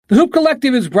The Hoop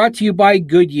Collective is brought to you by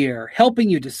Goodyear, helping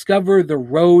you discover the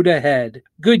road ahead.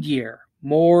 Goodyear,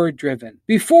 more driven.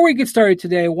 Before we get started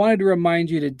today, I wanted to remind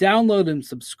you to download and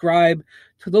subscribe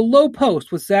to the Low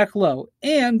Post with Zach Lowe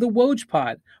and the Woj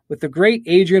Pod with the great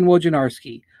Adrian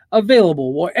Wojnarowski,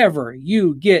 available wherever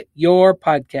you get your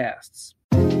podcasts.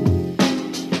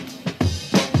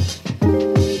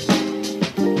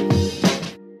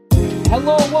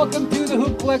 Hello and welcome to the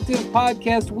Hoop Collective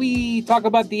podcast. We talk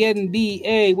about the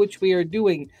NBA, which we are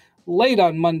doing late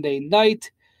on Monday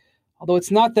night, although it's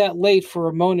not that late for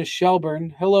Ramona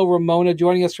Shelburne. Hello, Ramona,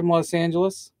 joining us from Los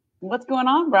Angeles. What's going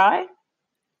on, Bri?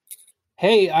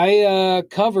 Hey, I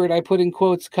put in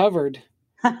quotes, covered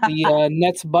the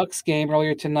Nets-Bucks game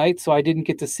earlier tonight, so I didn't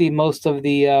get to see most of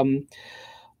the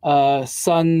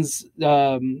Suns-Nuggets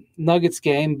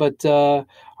game, but our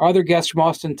other guest from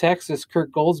Austin, Texas,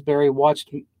 Kirk Goldsberry, watched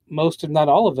most, if not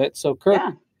all of it. So, Kirk,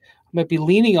 I might be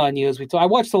leaning on you as we talk. I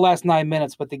watched the last 9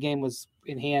 minutes, but the game was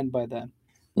in hand by then.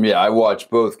 Yeah, I watched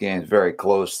both games very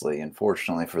closely.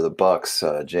 Unfortunately for the Bucks,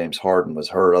 James Harden was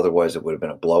hurt. Otherwise, it would have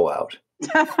been a blowout.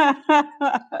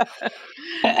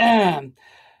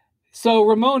 So,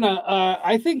 Ramona,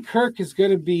 I think Kirk is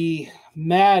going to be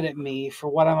mad at me for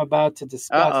what I'm about to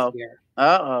discuss here.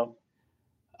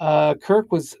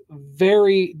 Kirk was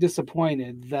very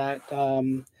disappointed that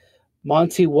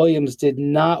Monty Williams did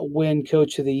not win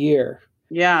Coach of the Year.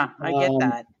 Yeah, I get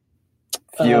that.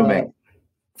 Fuming.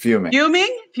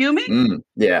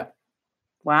 Yeah.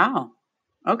 Wow.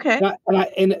 Okay.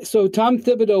 And so Tom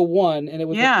Thibodeau won, and it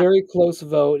was a very close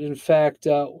vote. In fact,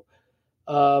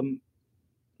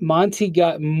 Monty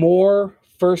got more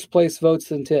first place votes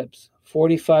than Tibbs,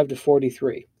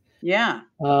 45-43. Yeah.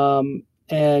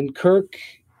 And Kirk,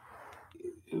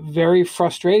 very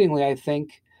frustratingly, I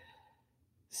think,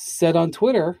 said on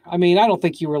Twitter, I mean, I don't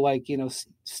think you were like,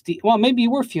 well, maybe you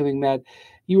were fuming, Matt.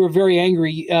 You were very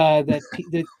angry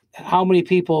that how many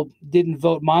people didn't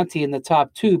vote Monty in the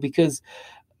top two, because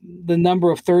the number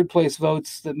of third place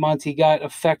votes that Monty got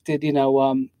affected,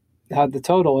 had the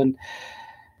total.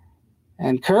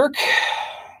 And Kirk,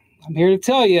 I'm here to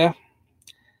tell you,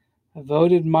 I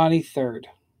voted Monty third.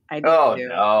 I did too.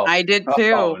 No. I did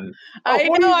too. I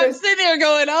know. I'm sitting there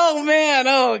going, oh, man.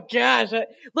 Oh, gosh.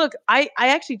 Look, I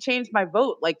actually changed my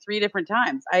vote like 3 different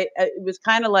times. It was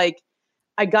kind of like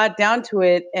I got down to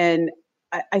it, and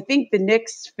I think the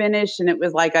Knicks finished, and it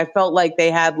was like I felt like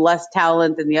they had less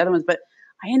talent than the other ones. But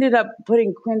I ended up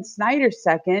putting Quinn Snyder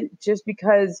second just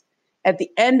because at the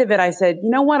end of it, I said, you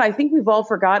know what? I think we've all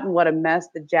forgotten what a mess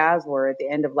the Jazz were at the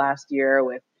end of last year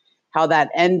with how that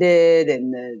ended,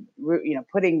 and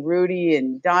putting Rudy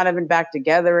and Donovan back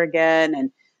together again.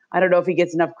 And I don't know if he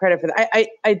gets enough credit for that.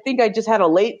 I think I just had a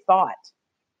late thought.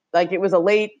 Like it was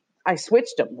I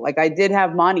switched him. Like I did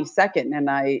have Monty second, and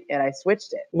I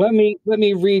switched it. Let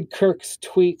me read Kirk's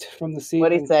tweet from the season.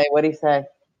 What'd he say?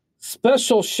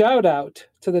 Special shout out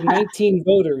to the 19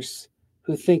 voters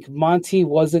who think Monty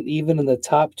wasn't even in the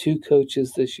top 2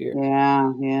 coaches this year.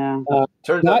 Yeah.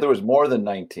 Turns out there was more than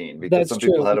 19, because some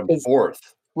people had him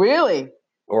fourth. Really?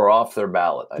 Or off their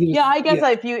ballot. I guess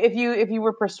if you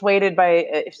were persuaded by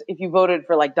if you voted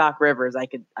for like Doc Rivers, I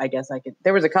guess I could.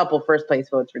 There was a couple first place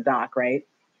votes for Doc, right?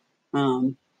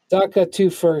 Doc got 2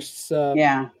 firsts.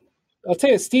 Yeah. I'll tell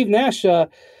you, Steve Nash. By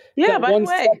the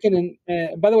way. Second,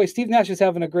 and by the way, Steve Nash is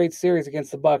having a great series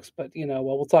against the Bucks, but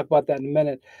we'll talk about that in a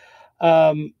minute.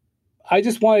 I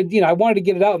just wanted, I wanted to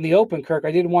get it out in the open, Kirk.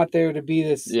 I didn't want there to be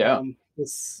this,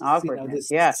 this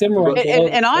awkwardness, simmering.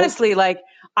 And honestly, like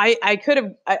I could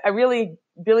have, I really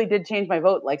did change my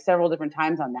vote like several different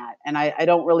times on that, and I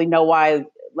don't really know why.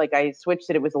 Like I switched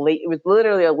it. It was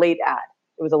literally a late ad.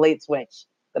 It was a late switch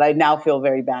that I now feel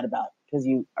very bad about because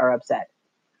you are upset.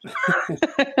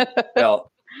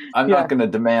 Well, I'm not going to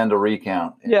demand a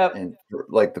recount. And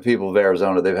like the people of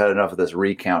Arizona, they've had enough of this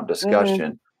recount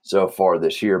discussion so far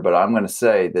this year. But I'm going to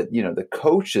say that, the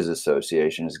Coaches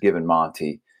Association has given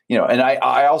Monty, and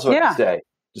I also have to say,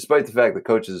 despite the fact the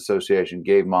Coaches Association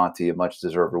gave Monty a much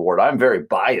deserved reward, I'm very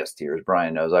biased here, as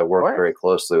Brian knows. I work very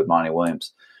closely with Monty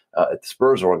Williams at the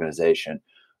Spurs organization.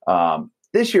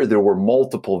 This year, there were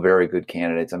multiple very good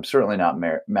candidates. I'm certainly not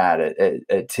mad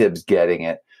at Tibbs getting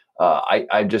it.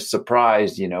 I'm just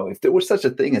surprised, if there was such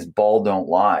a thing as ball don't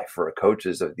lie for a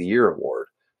Coaches of the Year award.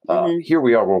 Here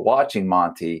we are, we're watching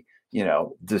Monty,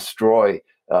 destroy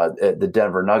the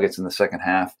Denver Nuggets in the second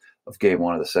half of game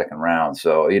 1 of the second round.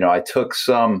 So, I took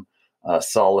some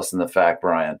solace in the fact,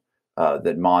 Brian,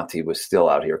 that Monty was still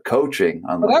out here coaching,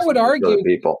 unlike other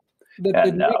people,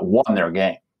 and won their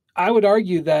game. I would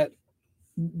argue that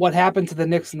what happened to the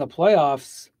Knicks in the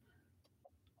playoffs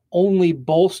only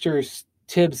bolsters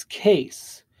Tibbs'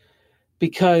 case.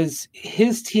 because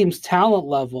his team's talent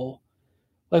level,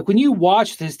 like when you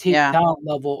watch his team's talent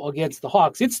level against the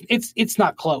Hawks, it's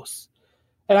not close.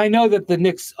 And I know that the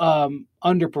Knicks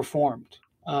underperformed,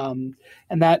 and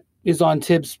that is on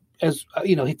Tibbs. As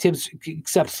you know, Tibbs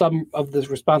accepts some of the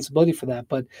responsibility for that.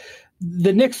 But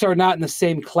the Knicks are not in the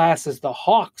same class as the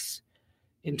Hawks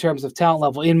in terms of talent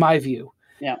level, in my view.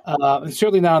 Yeah, and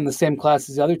certainly not in the same class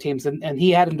as the other teams. And he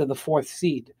had him to the 4th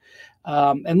seed.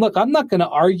 And look, I'm not going to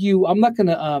argue. I'm not going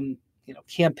to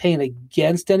campaign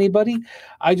against anybody.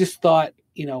 I just thought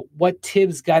what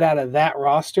Tibbs got out of that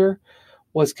roster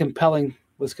was compelling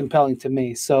to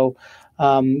me. So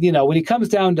when he comes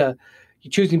down to you're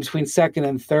choosing between 2nd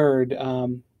and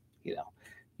 3rd,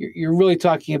 you're really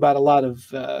talking about a lot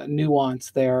of nuance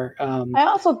there. I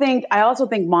also think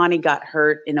Monty got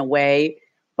hurt in a way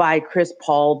by Chris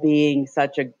Paul being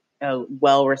such a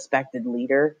well-respected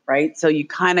leader, right? So you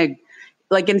kind of,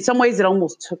 like, in some ways it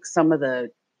almost took some of the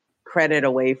credit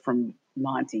away from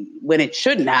Monty when it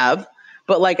shouldn't have.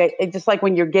 But it's just like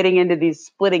when you're getting into these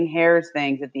splitting hairs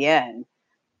things at the end,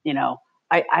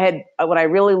 I had, when I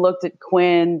really looked at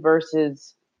Quinn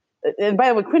versus, and by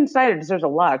the way, Quinn Snyder deserves a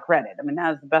lot of credit. I mean,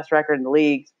 that was the best record in the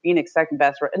league. Phoenix second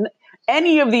best. And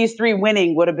any of these 3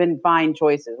 winning would have been fine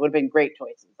choices, would have been great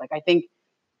choices. I think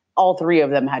all 3 of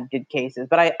them had good cases.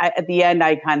 But I at the end,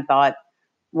 I kind of thought,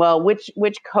 well, which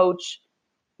coach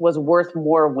was worth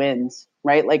more wins,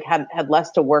 right? Had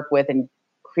less to work with and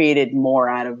created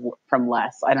more from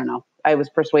less. I don't know. I was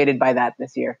persuaded by that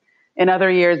this year. In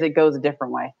other years, it goes a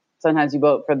different way. Sometimes you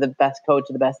vote for the best coach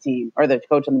of the best team, or the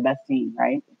coach on the best team,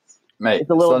 right? It's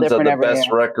a little different every year. Suns have the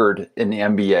best record in the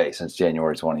NBA since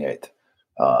January 28th.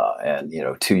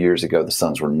 And 2 years ago, the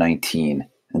Suns were 19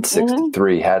 and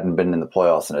 63, hadn't been in the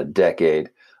playoffs in a decade,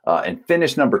 and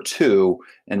finished number 2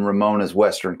 in Ramona's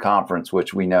Western Conference,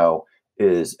 which we know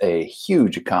is a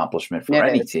huge accomplishment for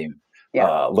any team,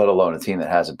 let alone a team that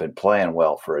hasn't been playing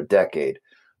well for a decade.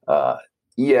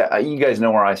 You guys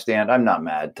know where I stand. I'm not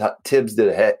mad. Tibbs did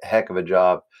a heck of a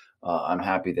job. I'm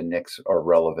happy the Knicks are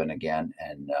relevant again,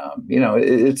 and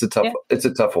it's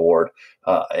a tough award.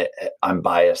 I'm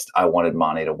biased. I wanted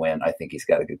Monty to win. I think he's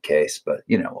got a good case, but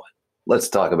you know what? Let's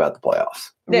talk about the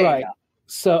playoffs. Right.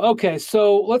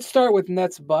 So let's start with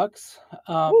Nets Bucks.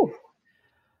 After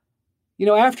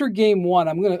game 1,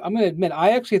 I'm gonna admit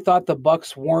I actually thought the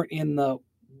Bucks weren't in the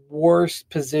worst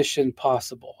position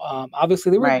possible.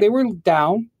 Obviously, they were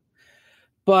down.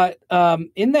 But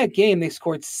in that game, they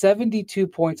scored 72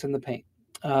 points in the paint.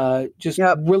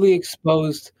 Really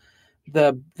exposed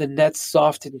the Nets'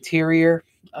 soft interior.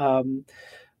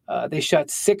 They shot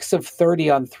 6 of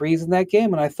 30 on threes in that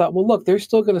game. And I thought, well, look, they're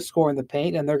still going to score in the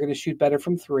paint, and they're going to shoot better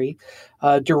from 3.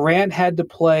 Durant had to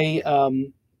play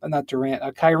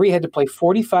Kyrie had to play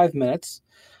 45 minutes.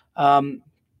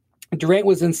 Durant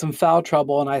was in some foul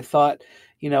trouble, and I thought,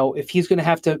 if he's going to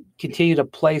have to continue to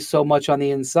play so much on the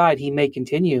inside, he may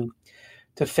continue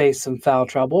to face some foul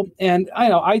trouble. And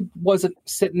I wasn't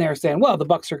sitting there saying, well, the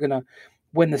Bucks are going to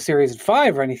win the series at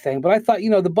 5 or anything. But I thought,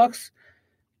 the Bucks,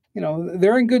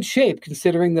 they're in good shape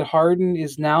considering that Harden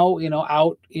is now,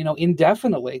 out,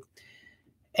 indefinitely.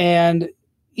 And,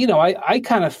 I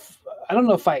kind of, I don't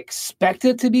know if I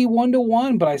expected it to be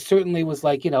 1-1, but I certainly was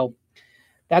like,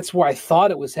 that's where I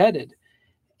thought it was headed.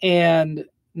 And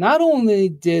not only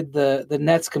did the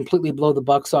Nets completely blow the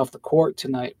Bucks off the court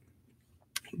tonight,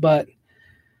 but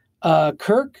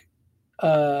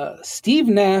Steve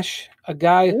Nash, a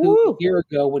guy who a year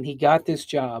ago when he got this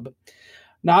job,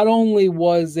 not only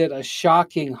was it a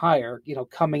shocking hire,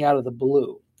 coming out of the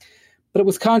blue, but it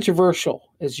was controversial,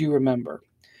 as you remember.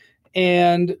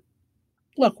 And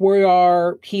look,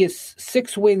 he is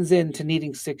 6 wins into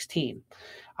needing 16.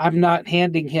 I'm not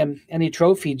handing him any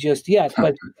trophy just yet,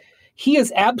 but he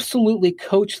has absolutely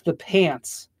coached the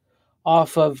pants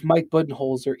off of Mike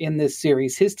Budenholzer in this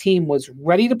series. His team was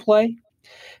ready to play,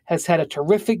 has had a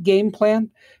terrific game plan,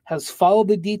 has followed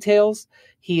the details.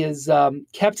 He has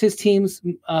kept his team's,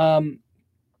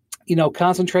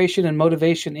 concentration and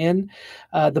motivation in.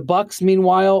 The Bucks,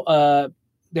 meanwhile,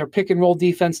 their pick and roll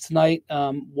defense tonight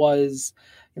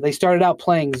they started out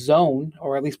playing zone,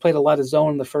 or at least played a lot of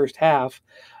zone in the first half.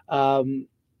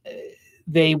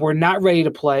 They were not ready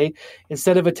to play.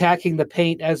 Instead of attacking the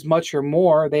paint as much or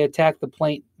more, they attacked the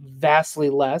paint vastly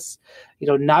less,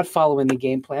 not following the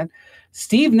game plan.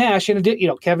 Steve Nash,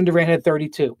 Kevin Durant had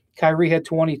 32. Kyrie had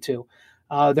 22.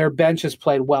 Their bench has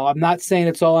played well. I'm not saying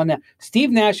it's all on that. Steve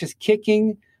Nash is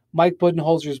kicking Mike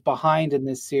Budenholzer's behind in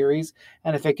this series.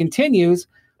 And if it continues,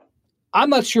 I'm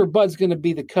not sure Bud's going to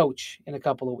be the coach in a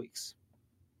couple of weeks.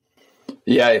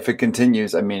 Yeah, if it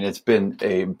continues, it's been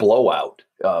a blowout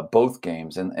both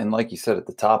games. And like you said at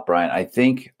the top, Brian, I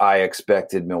think I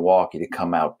expected Milwaukee to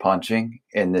come out punching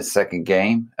in this second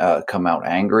game, come out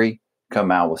angry,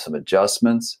 come out with some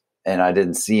adjustments, and I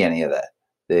didn't see any of that.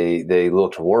 They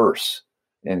looked worse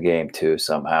in game 2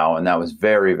 somehow, and that was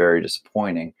very, very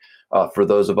disappointing for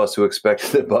those of us who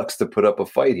expected the Bucks to put up a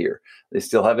fight here. They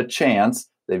still have a chance.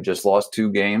 They've just lost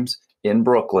 2 games in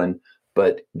Brooklyn,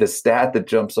 but the stat that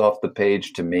jumps off the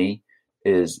page to me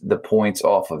is the points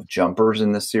off of jumpers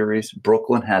in this series.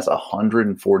 Brooklyn has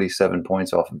 147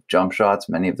 points off of jump shots.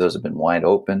 Many of those have been wide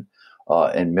open.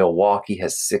 And Milwaukee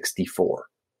has 64.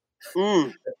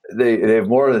 They've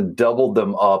more than doubled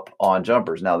them up on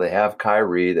jumpers. Now they have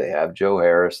Kyrie, they have Joe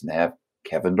Harris, and they have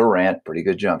Kevin Durant, pretty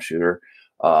good jump shooter.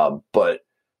 But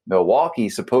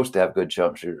Milwaukee's supposed to have good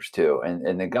jump shooters too.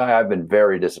 And the guy I've been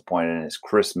very disappointed in is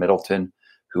Chris Middleton,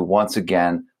 who once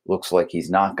again looks like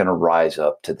he's not going to rise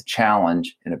up to the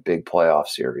challenge in a big playoff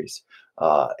series.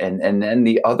 And then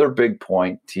the other big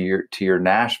point to your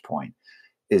Nash point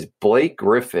is Blake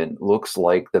Griffin looks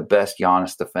like the best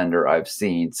Giannis defender I've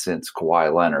seen since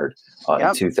Kawhi Leonard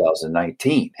in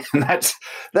 2019. And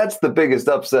that's the biggest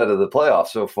upset of the playoffs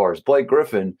so far. Is Blake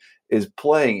Griffin is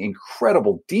playing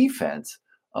incredible defense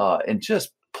and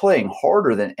just playing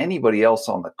harder than anybody else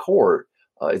on the court.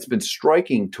 It's been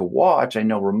striking to watch. I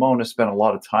know Ramona spent a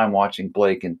lot of time watching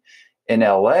Blake in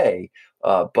LA,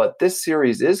 but this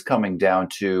series is coming down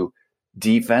to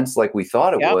defense like we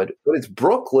thought it would, but it's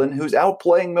Brooklyn who's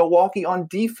outplaying Milwaukee on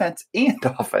defense and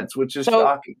offense, which is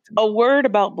shocking to me. A word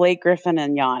about Blake Griffin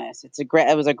and Giannis. It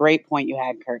was a great point you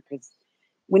had, Kurt, because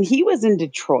when he was in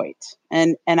Detroit,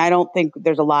 and I don't think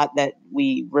there's a lot that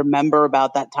we remember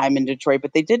about that time in Detroit,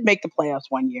 but they did make the playoffs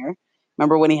one year.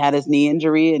 Remember when he had his knee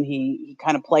injury and he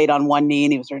kind of played on one knee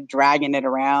and he was sort of dragging it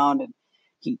around, and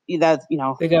we can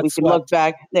look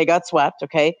back, they got swept.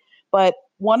 Okay. But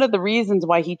one of the reasons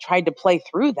why he tried to play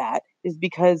through that is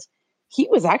because he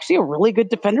was actually a really good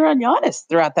defender on Giannis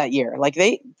throughout that year. Like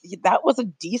that was a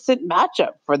decent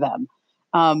matchup for them.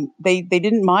 They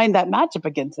didn't mind that matchup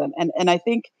against them. And I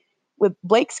think with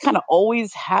Blake's kind of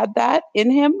always had that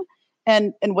in him.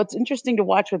 And what's interesting to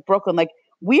watch with Brooklyn, like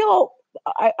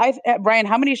Brian,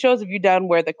 how many shows have you done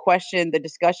where the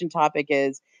discussion topic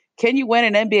is, can you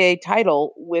win an NBA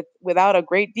title without a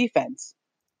great defense?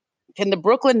 Can the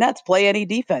Brooklyn Nets play any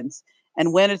defense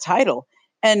and win a title?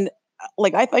 And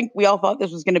I think we all thought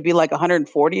this was going to be like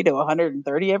 140 to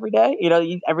 130 every day,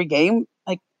 every game.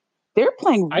 Like they're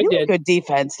playing really good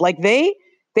defense. Like they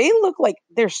look like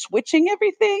they're switching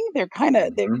everything. They've kind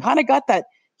of got that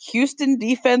Houston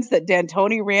defense that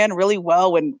D'Antoni ran really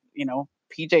well when,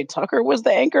 PJ Tucker was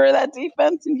the anchor of that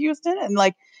defense in Houston. And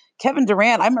like Kevin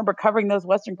Durant, I remember covering those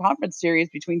Western Conference series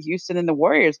between Houston and the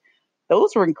Warriors.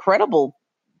 Those were incredible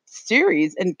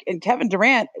series. And Kevin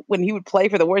Durant, when he would play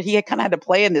for the Warriors, he kind of had to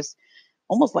play in this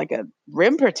almost like a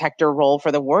rim protector role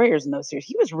for the Warriors in those series.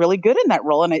 He was really good in that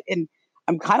role. And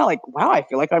I'm kind of like, wow, I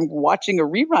feel like I'm watching a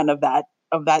rerun of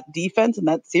that defense in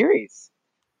that series.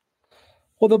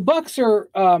 Well, the Bucks are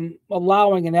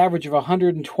allowing an average of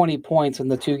 120 points in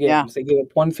the 2 games. Yeah. They give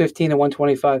up 115 and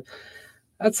 125.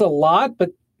 That's a lot,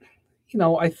 but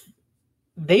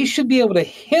they should be able to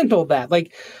handle that.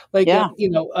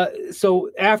 So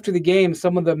after the game,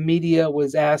 some of the media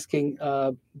was asking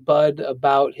Bud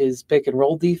about his pick and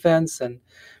roll defense and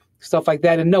stuff like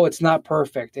that. And no, it's not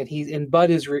perfect. And Bud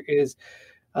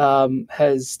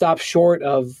has stopped short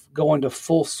of going to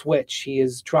full switch. He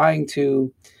is trying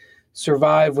to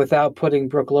survive without putting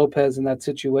Brook Lopez in that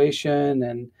situation.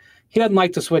 And he doesn't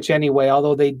like to switch anyway,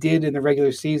 although they did in the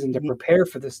regular season to prepare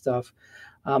for this stuff.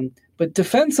 But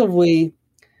defensively,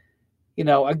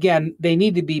 again, they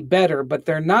need to be better, but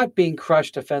they're not being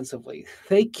crushed defensively.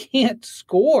 They can't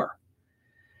score.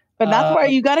 But that's why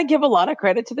you got to give a lot of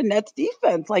credit to the Nets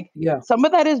defense. Some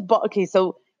of that is okay.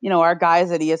 So, our guys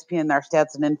at ESPN, our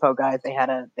stats and info guys, they had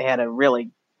a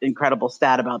really incredible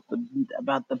stat about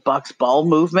the Bucks ball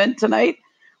movement tonight.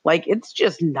 Like it's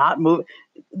just not moving.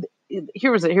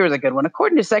 Here was a good one.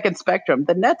 According to Second Spectrum,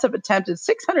 the Nets have attempted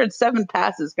 607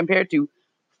 passes compared to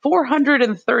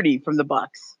 430 from the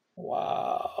Bucks.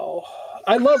 Wow.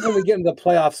 I love when we get into the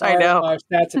playoffs. I know. Our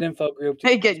stats and info group.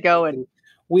 They get going.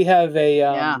 We have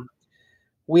a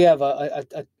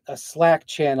Slack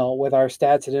channel with our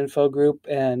stats and info group,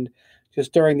 and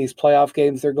just during these playoff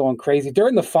games, they're going crazy.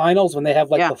 During the finals, when they have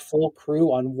the full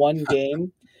crew on one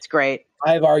game, it's great.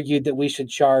 I've argued that we should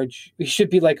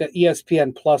be like an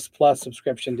ESPN plus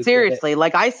subscription. Seriously,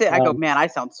 like I go, man, I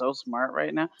sound so smart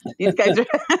right now. These guys are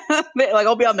like,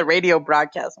 I'll be on the radio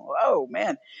broadcast. Oh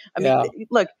man. I mean,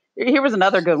 look, here was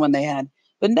another good one they had.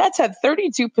 The Nets had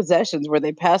 32 possessions where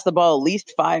they passed the ball at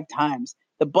least 5 times.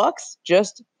 The Bucks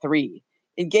just 3.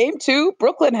 In game 2,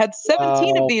 Brooklyn had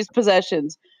 17 of these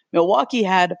possessions. Milwaukee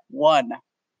had 1.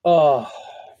 Oh,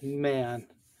 man.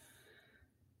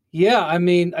 Yeah, I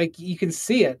mean, you can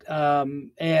see it.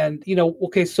 And,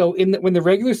 okay, so when the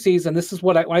regular season, this is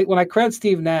what when I credit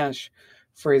Steve Nash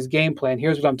for his game plan,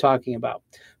 here's what I'm talking about.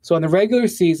 So in the regular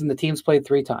season, the teams played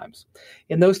 3 times.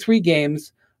 In those 3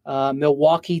 games,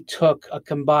 Milwaukee took a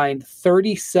combined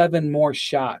 37 more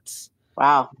shots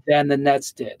than the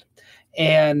Nets did.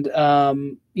 And,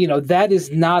 that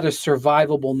is not a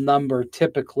survivable number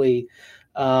typically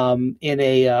in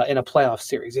a playoff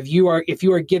series. If you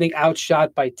are getting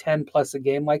outshot by 10 plus a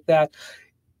game like that,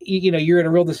 you're at a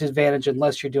real disadvantage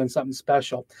unless you're doing something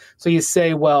special. So you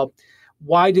say, well,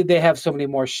 why did they have so many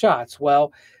more shots?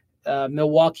 Well,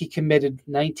 Milwaukee committed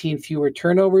 19 fewer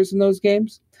turnovers in those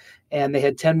games, and they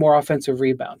had 10 more offensive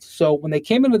rebounds. So when they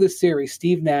came into this series,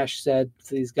 Steve Nash said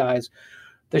to these guys,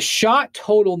 the shot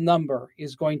total number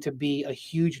is going to be a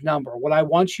huge number. What I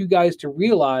want you guys to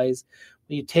realize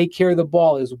when you take care of the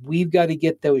ball is we've got to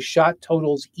get those shot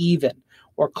totals even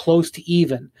or close to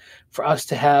even for us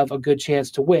to have a good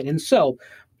chance to win. And so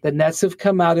the Nets have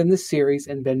come out in this series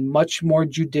and been much more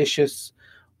judicious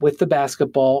with the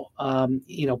basketball.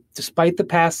 Despite the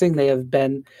passing, they have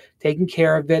been taking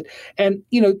care of it. And,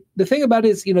 the thing about it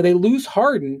is, they lose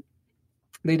Harden.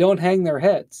 They don't hang their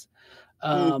heads.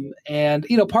 And,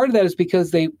 part of that is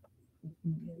because they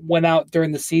went out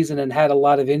during the season and had a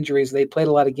lot of injuries. They played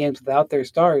a lot of games without their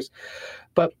stars.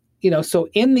 But, so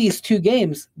in these 2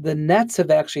 games, the Nets have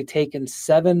actually taken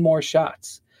 7 more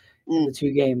shots in the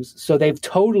 2 games. So they've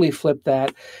totally flipped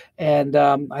that. And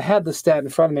I had the stat in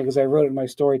front of me because I wrote it in my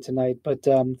story tonight, but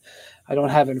I don't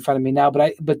have it in front of me now.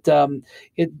 But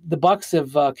the Bucks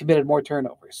have committed more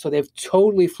turnovers. So they've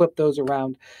totally flipped those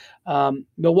around.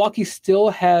 Milwaukee still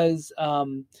has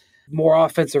more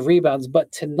offensive rebounds, but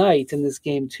tonight in this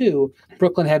game too,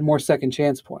 Brooklyn had more second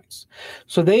chance points.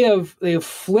 So they have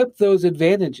flipped those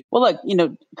advantages. Well,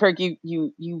 look, Kirk,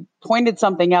 you pointed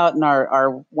something out, and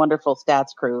our wonderful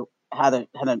stats crew had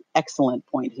an excellent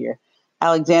point here.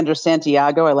 Alexander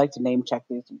Santiago, I like to name check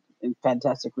these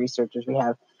fantastic researchers we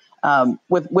have.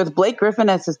 With Blake Griffin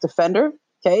as his defender,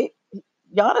 okay,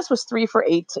 Giannis was 3 for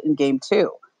 8 in game 2.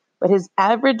 But his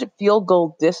average field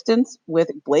goal distance with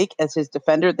Blake as his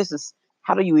defender, this is,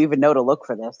 how do you even know to look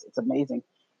for this? It's amazing.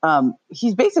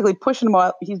 He's basically pushing him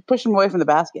out. He's pushing him away from the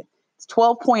basket. It's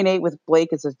 12.8 with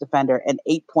Blake as his defender and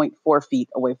 8.4 feet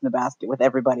away from the basket with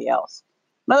everybody else.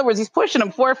 In other words, he's pushing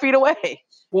him 4 feet away.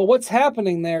 Well, what's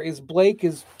happening there is Blake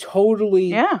is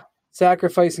totally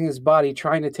sacrificing his body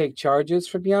trying to take charges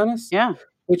from Giannis. Yeah.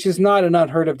 Which is not an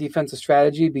unheard of defensive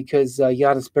strategy because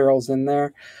Giannis barrels in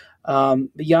there.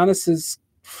 Giannis's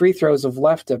free throws have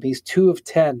left him. He's 2 of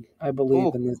 10, I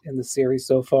believe, in the series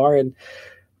so far. And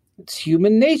it's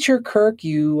human nature, Kirk.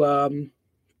 You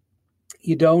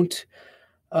don't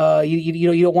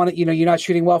want to. You're not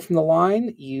shooting well from the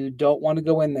line. You don't want to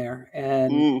go in there,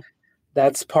 and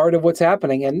that's part of what's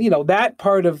happening. And that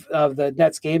part of the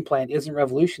Nets game plan isn't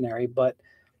revolutionary, but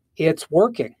it's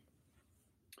working.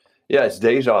 Yeah, it's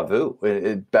deja vu.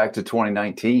 Back to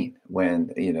 2019 when,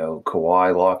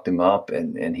 Kawhi locked him up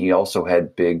and he also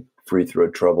had big free throw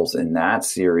troubles in that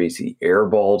series. He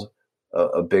airballed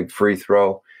a big free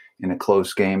throw in a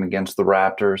close game against the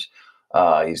Raptors.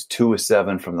 He's 2 of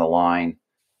 7 from the line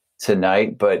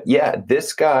tonight. But yeah,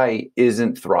 this guy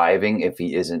isn't thriving if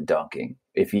he isn't dunking,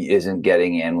 if he isn't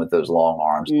getting in with those long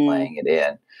arms and laying it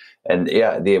in. And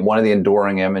yeah, one of the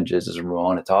enduring images, as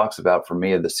Ramona talks about for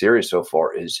me of the series so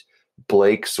far, is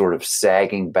Blake sort of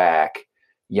sagging back,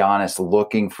 Giannis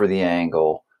looking for the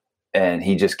angle, and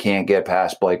he just can't get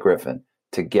past Blake Griffin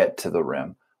to get to the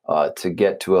rim, to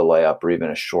get to a layup or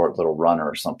even a short little runner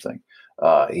or something.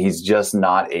 He's just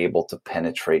not able to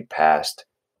penetrate past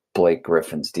Blake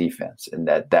Griffin's defense, and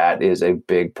that is a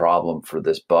big problem for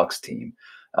this Bucks team.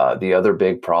 The other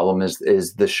big problem is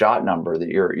the shot number that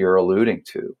you're alluding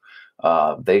to.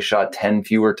 They shot 10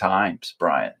 fewer times,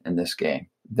 Brian, in this game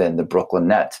than the Brooklyn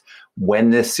Nets. When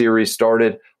this series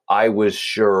started, I was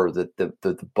sure that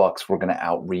the Bucks were going to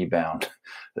out-rebound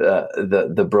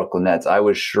the Brooklyn Nets. I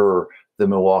was sure the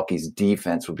Milwaukee's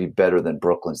defense would be better than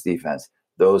Brooklyn's defense.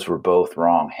 Those were both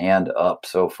wrong. Hand up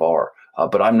so far.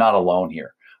 But I'm not alone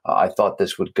here. I thought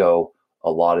this would go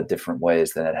a lot of different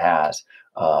ways than it has.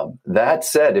 That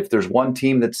said, if there's one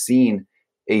team that's seen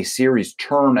a series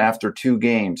turn after 2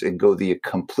 games and go the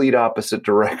complete opposite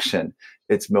direction,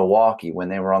 it's Milwaukee, when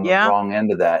they were on the wrong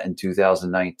end of that in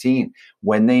 2019,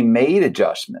 when they made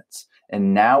adjustments.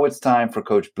 And now it's time for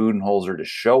Coach Budenholzer to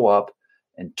show up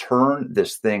and turn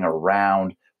this thing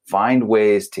around find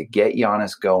ways to get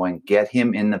Giannis going, get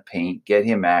him in the paint, get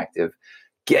him active,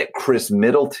 get Chris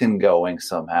Middleton going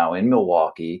somehow in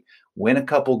Milwaukee, win a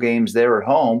couple games there at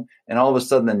home, and all of a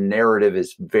sudden the narrative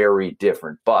is very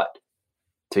different. But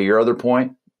to your other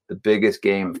point, the biggest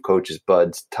game of Coach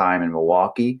Bud's time in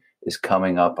Milwaukee is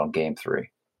coming up on Game 3.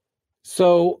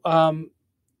 So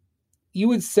you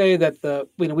would say that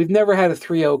we've never had a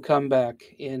 3-0 comeback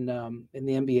in the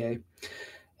NBA,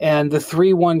 and the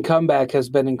 3-1 comeback has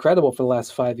been incredible for the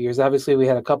last 5 years. Obviously, we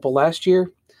had a couple last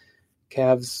year,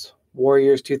 Cavs,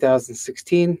 Warriors,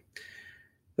 2016.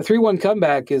 The 3-1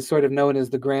 comeback is sort of known as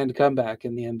the grand comeback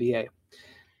in the NBA.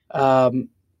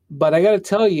 But I got to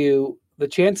tell you, the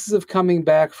chances of coming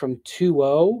back from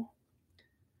 2-0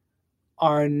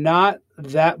 are not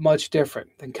that much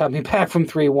different than coming back from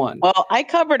 3-1. Well, I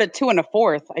covered a 2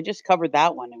 1/4. I just covered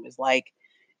that one. It was like,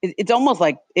 it's almost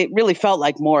like, it really felt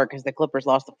like more because the Clippers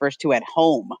lost the first two at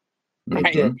home. Right?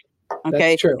 They did.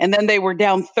 Okay. That's true. And then they were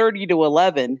down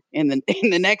 30-11 in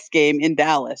the next game in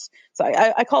Dallas. So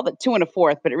I called it 2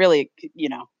 1/4, but it really,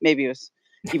 maybe it was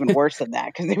even worse than that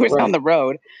because they was on the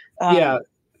road. Yeah.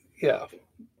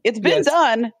 It's been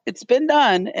done. It's been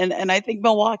done. And I think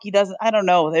Milwaukee doesn't, I don't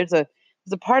know. There's a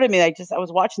part of me I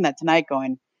was watching that tonight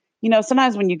going,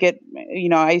 sometimes when you get,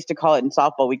 I used to call it in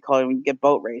softball, we'd call it when you get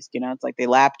boat raced, it's like they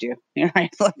lapped you,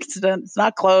 right? Like it's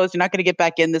not closed. You're not going to get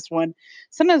back in this one.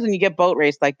 Sometimes when you get boat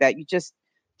raced like that, you just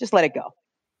let it go,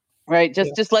 right?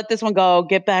 Just let this one go,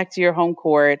 get back to your home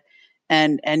court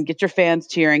and get your fans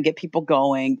cheering, get people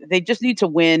going. They just need to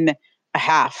win a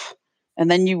half. And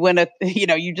then you win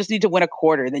you just need to win a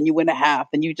quarter. Then you win a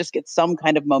half. Then you just get some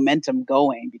kind of momentum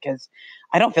going because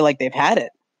I don't feel like they've had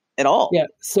it at all. Yeah.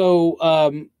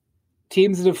 So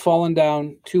teams that have fallen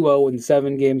down 2-0 in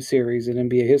 7-game series in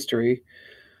NBA history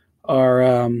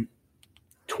are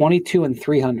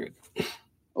 22-300.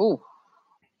 Ooh.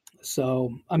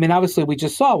 So, I mean, obviously we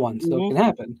just saw one, so it can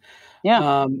happen.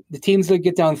 Yeah. The teams that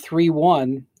get down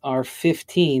 3-1 are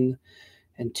 15-250.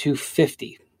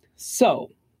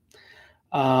 So,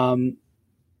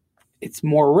 it's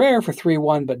more rare for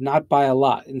 3-1, but not by a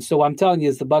lot. And so I'm telling you,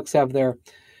 as the Bucks have their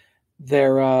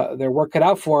work cut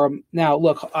out for them. Now,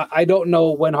 look, I don't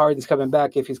know when Harden's coming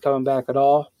back, if he's coming back at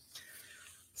all.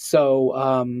 So,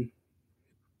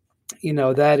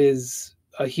 that is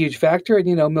a huge factor.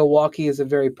 And, Milwaukee is a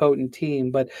very potent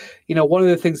team. But, one of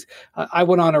the things I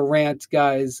went on a rant,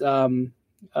 guys,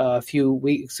 a few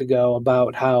weeks ago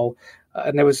about how,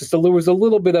 and there was a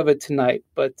little bit of it tonight,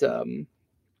 but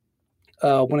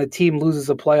when a team loses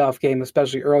a playoff game,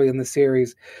 especially early in the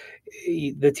series,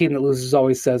 the team that loses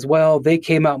always says, well, they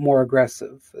came out more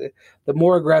aggressive. The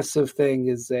more aggressive thing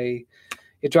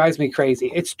it drives me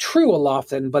crazy. It's true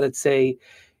often, but it's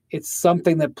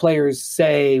something that players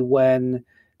say when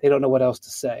they don't know what else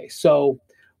to say. So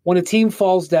when a team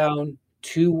falls down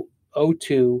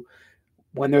 2-0-2,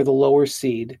 when they're the lower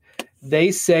seed,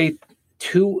 they say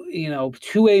to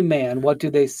a man, what do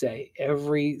they say?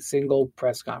 Every single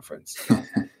press conference.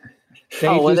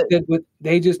 They did what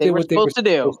they were supposed to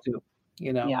do.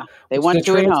 Yeah, they want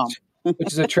to at home.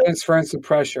 Which is a transference of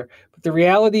pressure. But the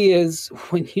reality is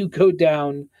when you go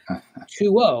down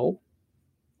 2-0,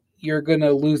 you're going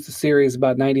to lose the series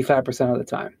about 95% of the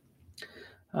time.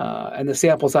 And the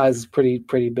sample size is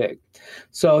pretty big.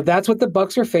 So that's what the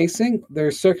Bucks are facing.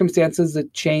 There's circumstances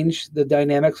that change the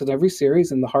dynamics of every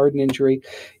series, and the Harden injury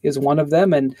is one of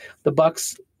them. And the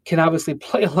Bucks can obviously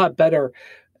play a lot better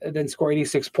than score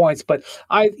 86 points. But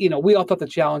we all thought the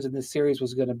challenge in this series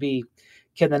was going to be,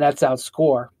 can the Nets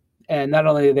outscore? And not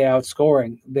only are they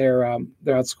outscoring, they're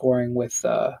outscoring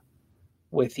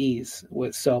with ease.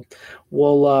 So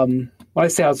we'll when I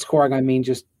say outscoring, I mean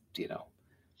just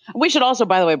We should also,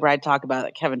 by the way, Brad, talk about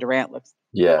that Kevin Durant looks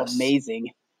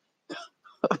amazing.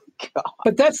 Oh, God.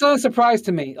 But that's not a surprise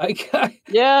to me.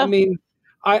 Yeah. I mean,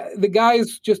 the guy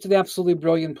is just an absolutely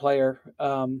brilliant player.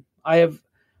 I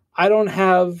don't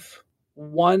have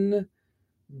one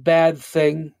bad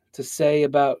thing to say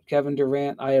about Kevin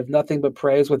Durant. I have nothing but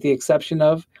praise, with the exception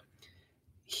of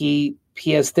he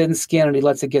has thin skin and he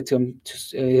lets it get to him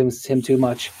too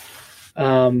much.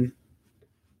 And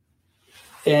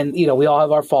we all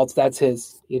have our faults. That's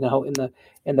his.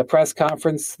 In the press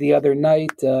conference the other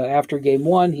night after Game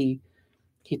 1, he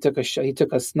took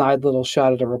a snide little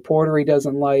shot at a reporter he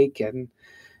doesn't like, and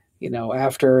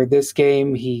after this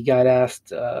game he got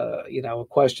asked a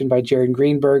question by Jared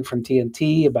Greenberg from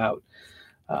TNT about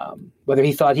whether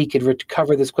he thought he could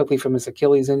recover this quickly from his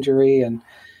Achilles injury, and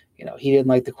he didn't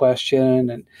like the question,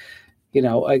 and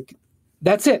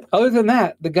that's it. Other than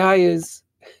that, the guy is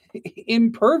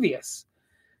impervious.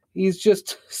 He's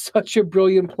just such a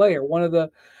brilliant player. One of the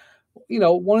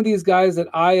one of these guys that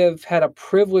I have had a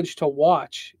privilege to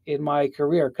watch in my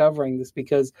career covering this,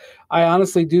 because I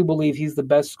honestly do believe he's the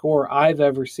best scorer I've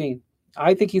ever seen.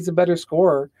 I think he's a better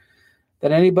scorer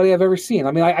than anybody I've ever seen.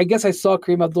 I mean, I guess I saw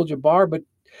Kareem Abdul-Jabbar, but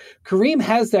Kareem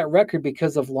has that record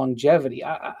because of longevity.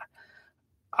 I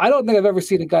don't think I've ever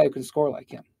seen a guy who can score like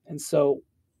him. And so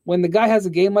when the guy has a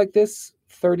game like this,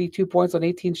 32 points on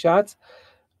 18 shots,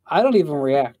 I don't even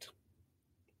react.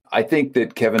 I think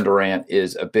that Kevin Durant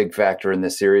is a big factor in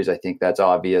this series. I think that's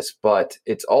obvious, but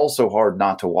it's also hard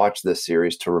not to watch this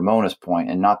series, to Ramona's point,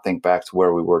 and not think back to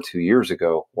where we were 2 years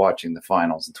ago watching the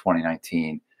finals in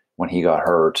 2019 when he got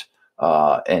hurt,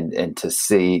 and to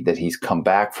see that he's come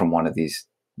back from one of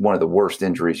the worst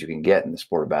injuries you can get in the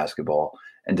sport of basketball,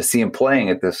 and to see him playing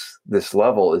at this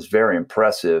level is very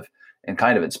impressive and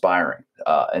kind of inspiring.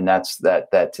 And that's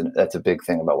a big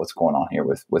thing about what's going on here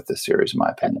with this series, in my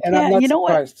opinion. And I'm not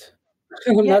surprised.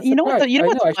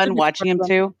 What's fun watching him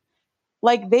too?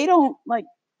 Like, they don't, like,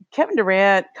 Kevin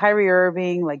Durant, Kyrie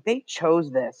Irving, like, they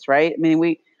chose this, right? I mean,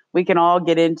 we can all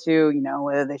get into,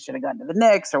 whether they should have gone to the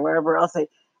Knicks or wherever else. They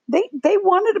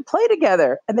wanted to play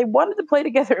together, and they wanted to play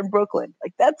together in Brooklyn.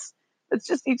 Like,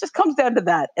 it just comes down to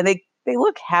that. And they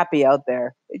look happy out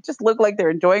there. They just look like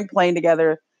they're enjoying playing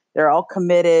together. They're all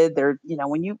committed. They're,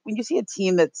 when you see a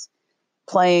team that's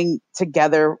playing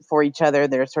together for each other,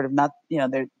 they're sort of not,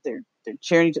 they're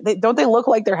cheering. Don't they look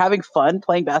like they're having fun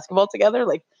playing basketball together?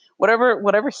 Like,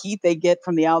 whatever heat they get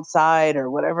from the outside,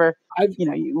 or whatever,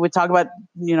 you would talk about,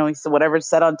 whatever's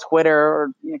said on Twitter, or,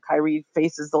 Kyrie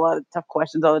faces a lot of tough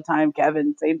questions all the time.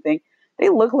 Kevin, same thing. They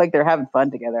look like they're having fun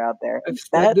together out there. I've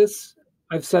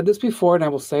said this before, and I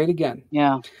will say it again.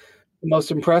 Yeah. The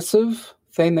most impressive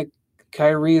thing that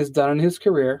Kyrie has done in his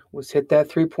career was hit that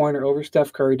 3-pointer over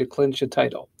Steph Curry to clinch a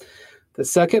title. The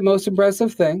second most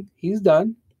impressive thing he's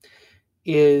done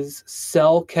is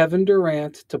sell Kevin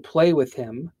Durant to play with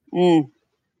him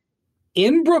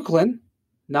in Brooklyn,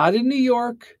 not in New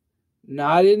York,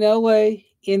 not in LA,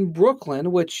 in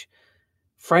Brooklyn, which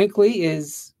frankly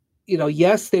is,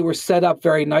 yes, they were set up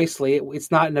very nicely.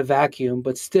 It's not in a vacuum,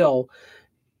 but still,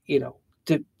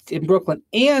 in Brooklyn.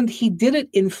 And he did it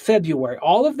in February.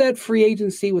 All of that free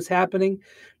agency was happening.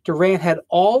 Durant had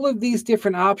all of these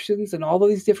different options and all of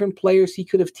these different players he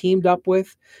could have teamed up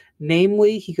with.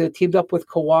 Namely, he could have teamed up with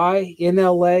Kawhi in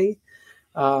LA.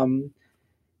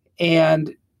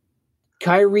 And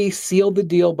Kyrie sealed the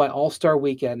deal by All-Star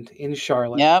Weekend in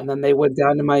Charlotte. Yep. And then they went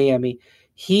down to Miami.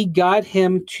 He got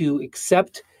him to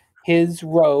accept his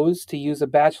rose, to use a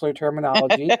bachelor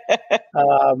terminology,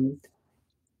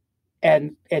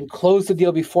 and close the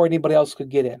deal before anybody else could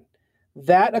get in.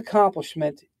 That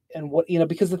accomplishment, and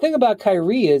because the thing about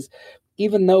Kyrie is,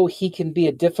 even though he can be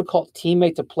a difficult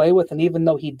teammate to play with, and even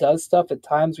though he does stuff at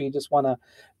times where you just want to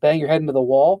bang your head into the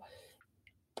wall,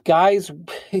 guys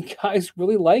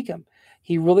really like him.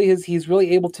 He really is. He's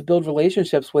really able to build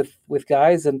relationships with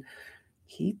guys, and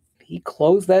he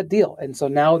closed that deal. And so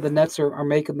now the Nets are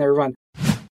making their run.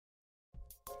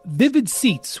 Vivid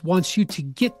Seats wants you to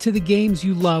get to the games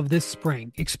you love this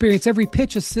spring. Experience every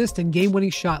pitch, assist, and game-winning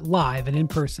shot live and in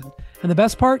person. And the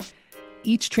best part?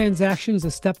 Each transaction is a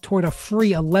step toward a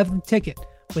free 11th ticket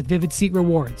with Vivid Seat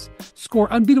Rewards.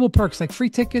 Score unbeatable perks like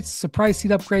free tickets, surprise seat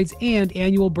upgrades, and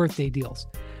annual birthday deals.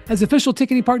 As official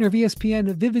ticketing partner of ESPN,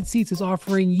 Vivid Seats is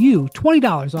offering you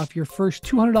 $20 off your first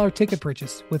 $200 ticket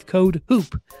purchase with code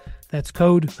HOOP. That's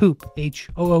code HOOP,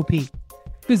 H-O-O-P.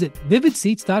 Visit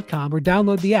vividseats.com or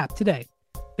download the app today.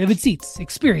 Vivid Seats.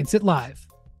 Experience it live.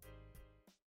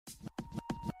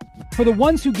 For the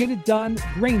ones who get it done,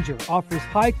 Grainger offers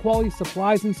high-quality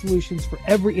supplies and solutions for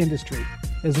every industry,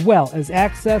 as well as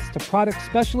access to product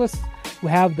specialists who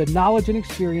have the knowledge and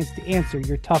experience to answer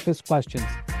your toughest questions.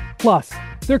 Plus,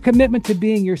 their commitment to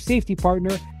being your safety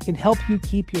partner can help you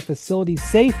keep your facilities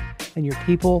safe and your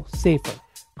people safer.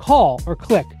 Call or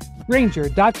click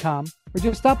Grainger.com or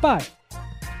just stop by.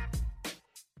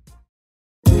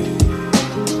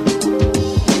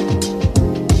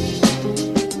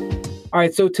 All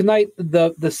right, so tonight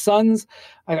the Suns.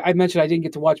 I mentioned I didn't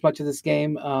get to watch much of this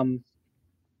game.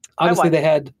 Obviously, they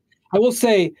had. I will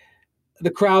say, the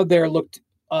crowd there looked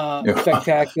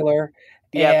spectacular,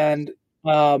 and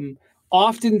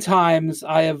oftentimes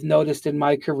I have noticed in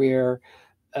my career,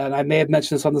 and I may have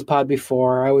mentioned this on this pod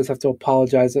before. I always have to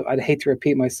apologize. I'd hate to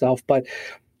repeat myself, but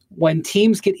when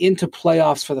teams get into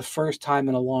playoffs for the first time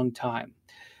in a long time,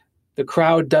 the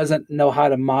crowd doesn't know how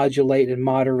to modulate and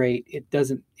moderate. It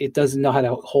doesn't know how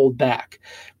to hold back.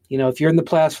 If you're in the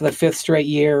playoffs for the 5th straight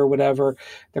year or whatever,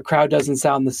 the crowd doesn't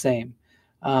sound the same.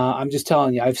 I'm just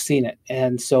telling you, I've seen it.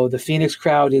 And so the Phoenix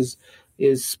crowd is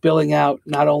is spilling out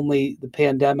not only the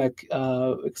pandemic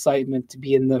excitement to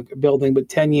be in the building, but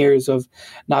 10 years of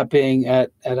not being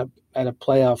at a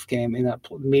playoff game in a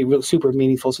super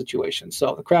meaningful situation.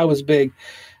 So the crowd was big,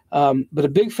 but a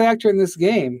big factor in this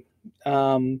game.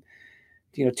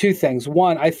 Two things.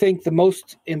 One, I think the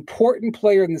most important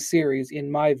player in the series,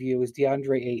 in my view, is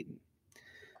DeAndre Ayton.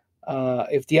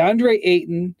 If DeAndre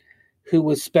Ayton, who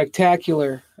was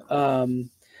spectacular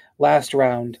last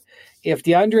round, if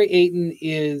DeAndre Ayton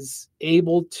is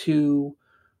able to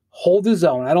hold his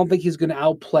own, I don't think he's going to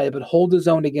outplay, but hold his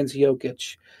own against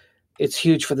Jokic, it's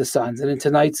huge for the Suns. And in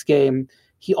tonight's game,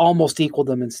 he almost equaled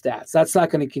them in stats. That's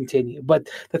not going to continue. But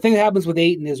the thing that happens with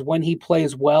Ayton is when he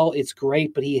plays well, it's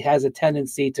great, but he has a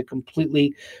tendency to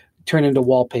completely turn into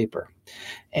wallpaper.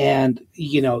 And,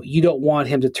 you don't want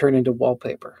him to turn into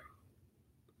wallpaper.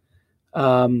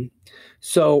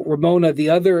 So Ramona, the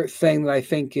other thing that I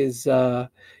think is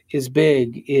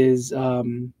big is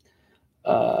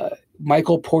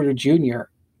Michael Porter Jr.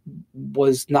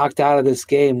 was knocked out of this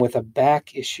game with a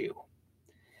back issue.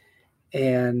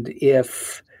 And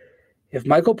if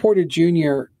Michael Porter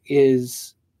Jr.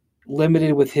 is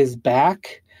limited with his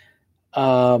back,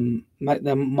 Michael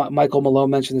Malone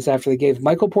mentioned this after the game. If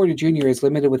Michael Porter Jr. is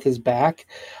limited with his back,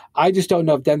 I just don't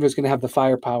know if Denver's going to have the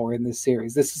firepower in this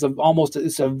series. This is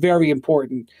it's very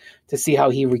important to see how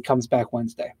he comes back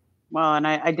Wednesday. Well, and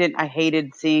I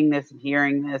hated seeing this and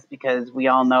hearing this because we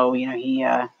all know, he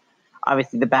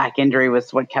obviously the back injury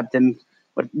was what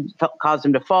caused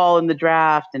him to fall in the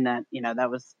draft, and that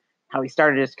that was how he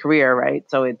started his career, right?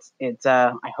 So it's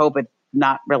I hope it's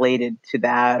not related to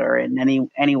that or in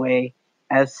any way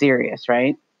as serious,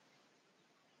 right?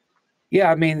 Yeah,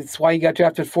 I mean, it's why he got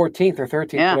drafted 14th or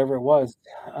 13th, whatever it was.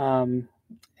 Well,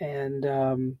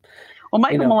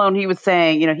 Michael Malone, he was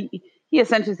saying, he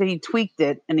essentially said he tweaked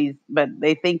it, but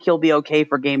they think he'll be okay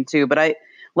for game 2. But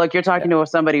you're talking to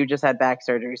somebody who just had back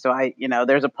surgery, so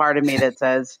there's a part of me that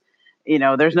says,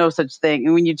 there's no such thing.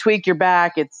 And when you tweak your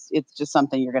back, it's just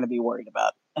something you're going to be worried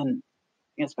about, and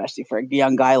especially for a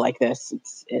young guy like this,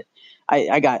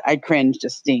 I cringe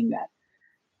just seeing that.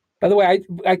 By the way,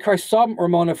 I saw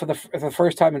Ramona for the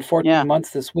first time in 14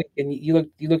 months this week, and you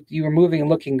were moving and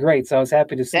looking great. So I was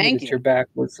happy to see that your back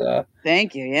was.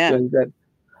 Thank you. Yeah. Doing good.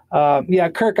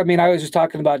 Kirk. I mean, I was just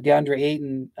talking about DeAndre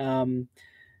Ayton.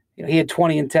 He had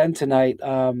 20 and 10 tonight.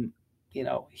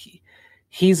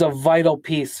 He's a vital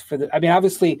piece for the. I mean,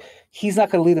 obviously, he's not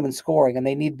going to lead them in scoring, and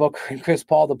they need Booker and Chris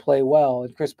Paul to play well.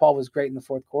 And Chris Paul was great in the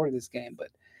fourth quarter of this game, but.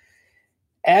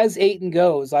 As Ayton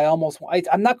goes, I'm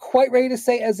not quite ready to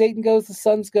say as Ayton goes, the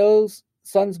Suns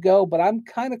go, but I'm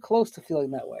kind of close to feeling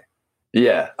that way.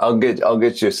 Yeah, I'll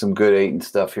get you some good Ayton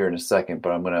stuff here in a second, but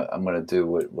I'm gonna do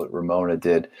what Ramona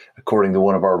did. According to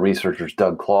one of our researchers,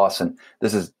 Doug Clausen,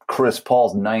 this is Chris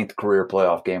Paul's 9th career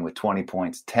playoff game with 20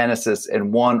 points, 10 assists,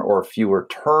 and 1 or fewer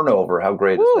turnover. How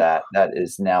great is that? That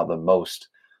is now the most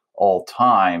all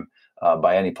time.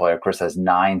 By any player. Chris has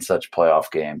 9 such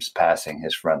playoff games, passing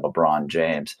his friend LeBron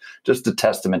James. Just a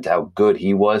testament to how good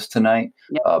he was tonight.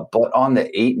 Yep. But on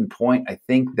the Ayton point, I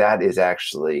think that is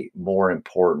actually more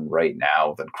important right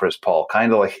now than Chris Paul,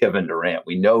 kind of like Kevin Durant.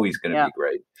 We know he's going to be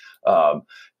great.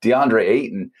 DeAndre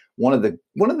Ayton, one of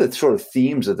the sort of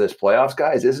themes of this playoffs,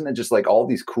 guys, isn't it just like all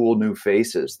these cool new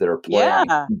faces that are playing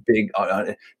big?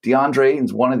 DeAndre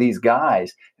Ayton's one of these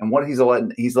guys, and what he's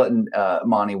letting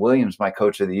Monty Williams, my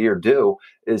coach of the year, do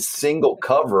is single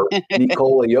cover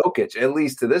Nikola Jokic. At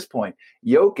least to this point,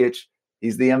 Jokic,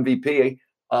 he's the MVP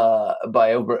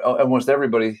by almost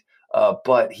everybody.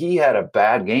 But he had a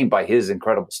bad game by his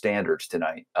incredible standards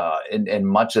tonight, and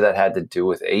much of that had to do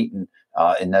with Ayton.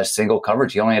 In that single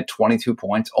coverage, he only had 22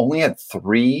 points, only had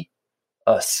 3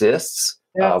 assists,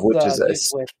 which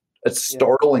is a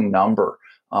startling number.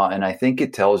 And I think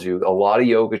it tells you a lot of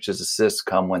Jokic's assists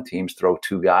come when teams throw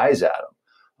 2 guys at him,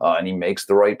 and he makes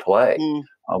the right play.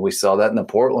 We saw that in the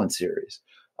Portland series.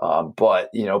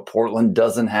 But, Portland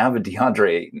doesn't have a DeAndre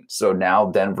Ayton, so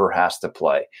now Denver has to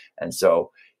play. And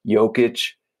so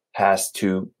Jokic has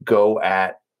to go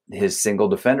at his single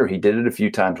defender. He did it a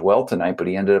few times well tonight, but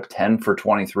he ended up 10 for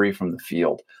 23 from the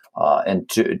field. And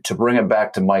to bring it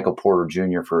back to Michael Porter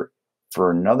Jr.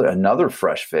 for another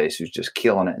fresh face who's just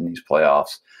killing it in these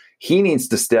playoffs, he needs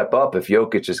to step up if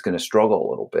Jokic is going to struggle a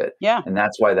little bit. Yeah. And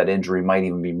that's why that injury might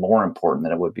even be more important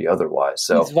than it would be otherwise.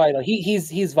 So he's vital.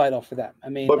 He's vital for them. I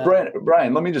mean, but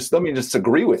Brian, let me just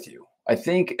agree with you. I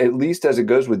think at least as it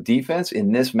goes with defense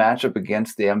in this matchup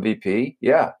against the MVP,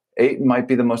 Ayton might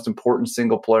be the most important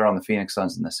single player on the Phoenix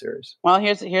Suns in this series. Well,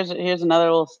 here's another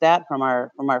little stat from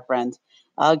our friends.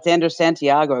 Alexandra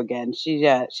Santiago again. She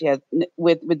has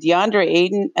with DeAndre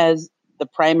Ayton as the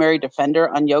primary defender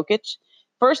on Jokic.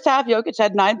 First half, Jokic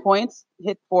had 9 points,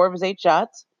 hit 4 of his 8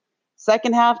 shots.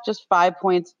 Second half, just 5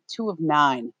 points, 2 of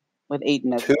 9 with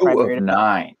Ayton as the primary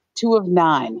defender. 2 of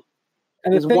 9.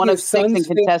 And there's 1 of 6 in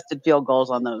contested field goals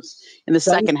on those in the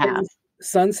second half.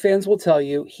 Suns fans will tell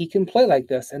you he can play like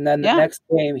this, and then the next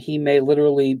game he may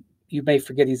you may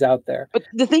forget he's out there. But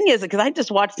the thing is, because I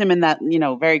just watched him in that,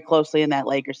 very closely in that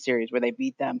Lakers series where they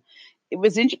beat them. It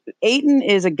was Ayton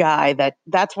is a guy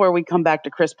that's where we come back to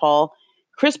Chris Paul.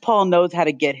 Chris Paul knows how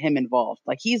to get him involved.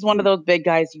 Like, he's one of those big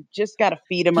guys. You just got to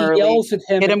feed him early. He yells at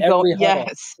him get him going.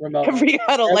 Yes, every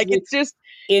huddle. It's just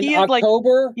in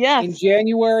October, in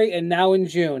January, and now in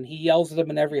June. He yells at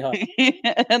him in every huddle.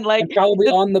 and probably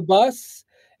on the bus,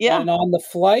 and on the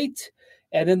flight,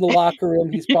 and in the locker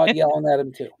room, he's probably yelling at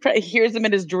him too. He hears him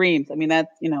in his dreams. I mean, that's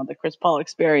the Chris Paul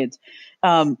experience.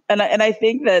 And I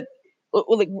think that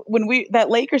when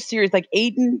that Lakers series, like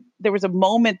Ayton, there was a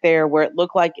moment there where it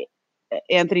looked like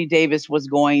Anthony Davis was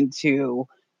going to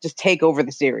just take over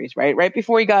the series, right? Right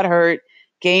before he got hurt,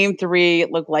 game 3,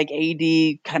 it looked like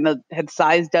AD kind of had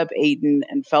sized up Ayton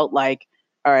and felt like,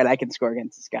 all right, I can score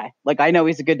against this guy. Like, I know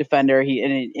he's a good defender.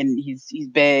 He's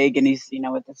big and he's,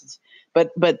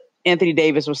 but Anthony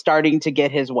Davis was starting to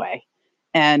get his way.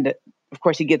 And of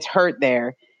course he gets hurt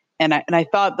there. And I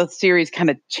thought the series kind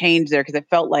of changed there because it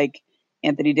felt like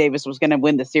Anthony Davis was going to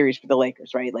win the series for the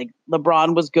Lakers, right? Like,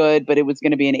 LeBron was good, but it was going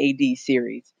to be an AD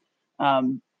series.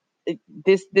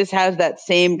 This has that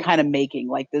same kind of making.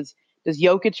 Like, does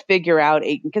Jokic figure out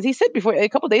Ayton? Because he said before, a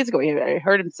couple of days ago, I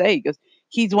heard him say, he goes,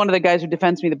 he's one of the guys who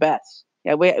defends me the best.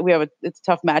 Yeah, we have it's a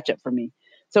tough matchup for me.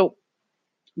 So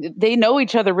they know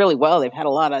each other really well. They've had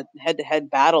a lot of head-to-head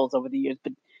battles over the years.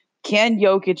 But can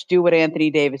Jokic do what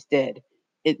Anthony Davis did,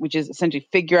 which is essentially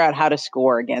figure out how to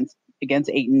score against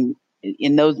Ayton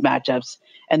in those matchups?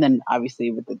 And then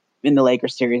obviously in the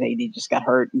Lakers series, AD just got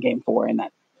hurt in game 4, and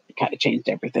that kind of changed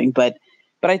everything. But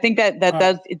I think that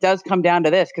does come down to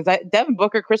this, because Devin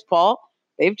Booker, Chris Paul,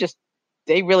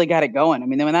 they really got it going. I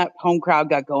mean, when that home crowd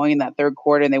got going in that third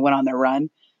quarter and they went on their run,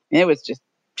 it was just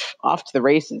off to the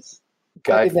races.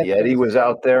 Guy Fieri was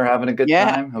out there having a good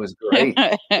time. It was great.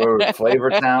 Flavor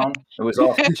Town. It was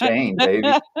off the chain, baby.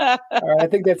 All right, I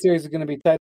think that series is going to be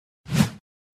tight.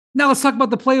 Now let's talk about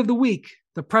the play of the week.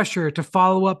 The pressure to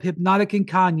follow up Hypnotic and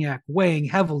Cognac weighing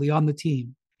heavily on the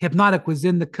team. Hypnotic was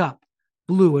in the cup,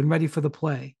 blue and ready for the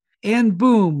play. And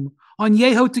boom,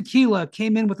 Añejo Tequila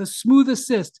came in with a smooth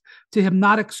assist to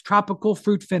Hypnotic's tropical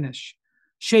fruit finish.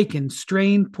 Shaken,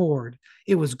 strained, poured.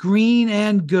 It was green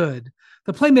and good.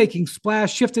 The playmaking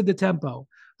splash shifted the tempo.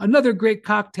 Another great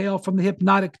cocktail from the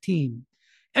Hypnotic team.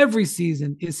 Every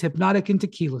season is Hypnotic and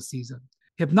Tequila season.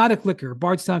 Hypnotic Liquor,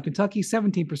 Bardstown, Kentucky,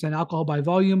 17% alcohol by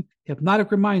volume.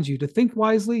 Hypnotic reminds you to think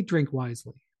wisely, drink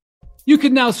wisely. You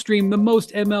can now stream the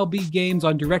most MLB games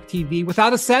on DirecTV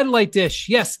without a satellite dish.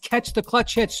 Yes, catch the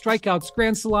clutch hits, strikeouts,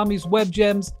 grand salamis, web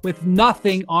gems with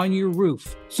nothing on your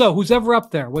roof. So who's ever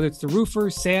up there, whether it's the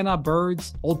roofers, Santa,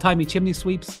 birds, old-timey chimney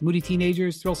sweeps, moody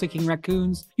teenagers, thrill-seeking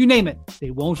raccoons, you name it,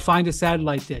 they won't find a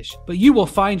satellite dish. But you will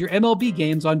find your MLB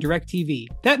games on DirecTV.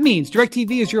 That means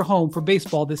DirecTV is your home for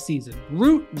baseball this season.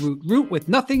 Root with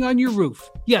nothing on your roof.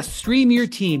 Yes, stream your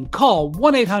team. Call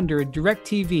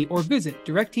 1-800-DirecTV or visit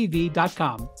DirecTV.com.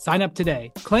 Sign up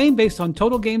today. Claim based on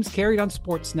total games carried on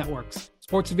sports networks.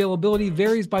 Sports availability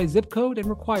varies by zip code and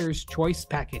requires choice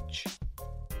package.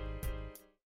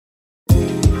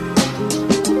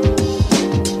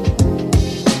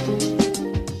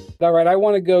 All right, I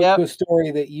want to go to a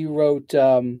story that you wrote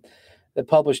that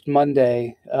published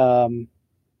Monday,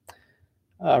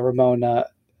 Ramona,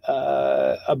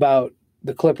 about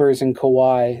the Clippers and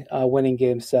Kawhi winning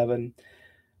Game 7.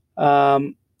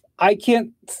 I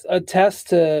can't attest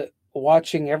to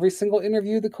watching every single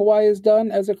interview that Kawhi has done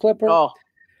as a Clipper.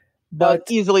 But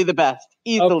easily the best.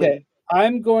 Easily. Okay.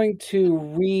 I'm going to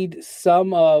read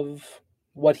some of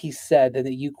what he said and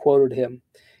that you quoted him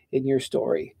in your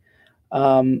story.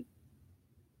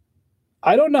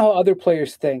 I don't know how other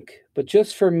players think, but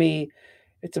just for me,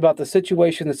 it's about the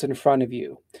situation that's in front of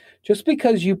you. Just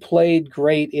because you played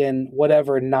great in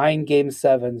 9 Game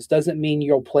 7s doesn't mean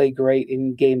you'll play great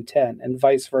in Game 10 and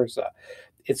vice versa.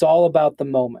 It's all about the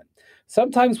moment.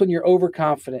 Sometimes when you're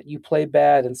overconfident, you play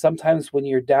bad, and sometimes when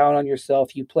you're down on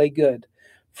yourself, you play good.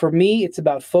 For me, it's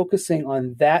about focusing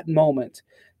on that moment,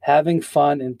 having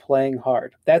fun and playing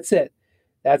hard. That's it.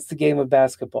 That's the game of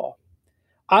basketball.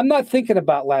 I'm not thinking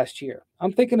about last year.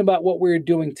 I'm thinking about what we're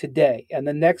doing today, and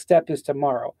the next step is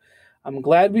tomorrow. I'm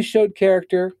glad we showed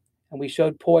character, and we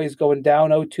showed poise going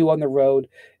down 0-2 on the road,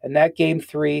 and that Game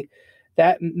 3,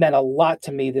 that meant a lot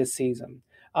to me this season.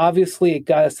 Obviously, it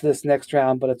got us to this next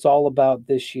round, but it's all about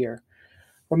this year.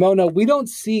 Ramona, we don't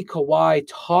see Kawhi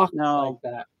talk like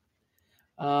that.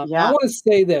 I want to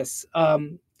say this.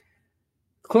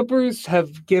 Clippers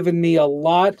have given me a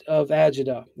lot of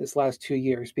agita this last 2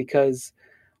 years because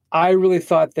I really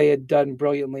thought they had done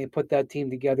brilliantly and put that team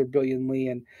together brilliantly.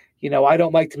 And, I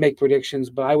don't like to make predictions,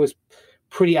 but I was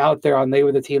pretty out there on they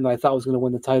were the team that I thought was going to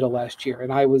win the title last year.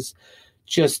 And I was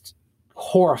just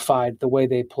horrified the way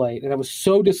they played. And I was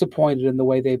so disappointed in the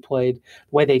way they played,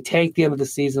 the way they tanked the end of the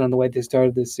season and the way they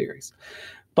started this series.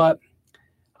 But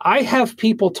I have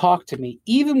people talk to me,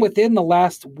 even within the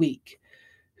last week,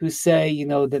 who say,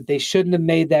 that they shouldn't have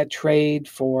made that trade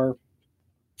for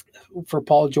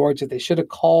Paul George, that they should have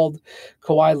called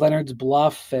Kawhi Leonard's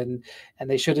bluff and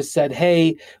they should have said,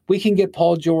 hey, we can get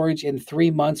Paul George in 3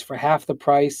 months for half the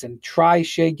price and try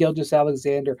Shai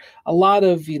Gilgeous-Alexander. A lot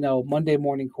of, Monday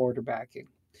morning quarterbacking.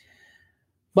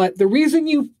 But the reason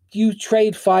you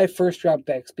trade 5 first-round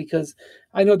picks, because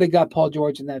I know they got Paul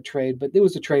George in that trade, but it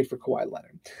was a trade for Kawhi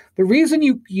Leonard. The reason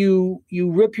you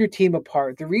rip your team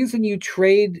apart, the reason you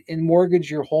trade and mortgage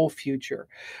your whole future,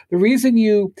 the reason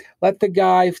you let the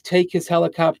guy take his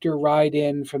helicopter ride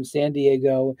in from San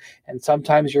Diego, and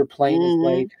sometimes your plane is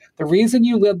late, the reason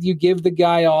you give the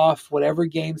guy off whatever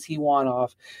games he wants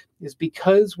off is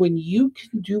because when you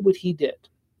can do what he did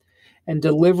and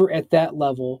deliver at that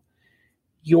level,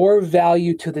 your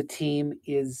value to the team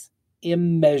is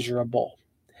immeasurable.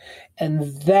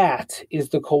 And that is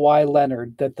the Kawhi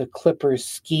Leonard that the Clippers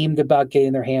schemed about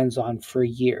getting their hands on for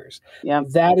years. Yeah.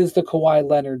 That is the Kawhi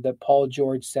Leonard that Paul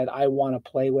George said, I want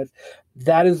to play with.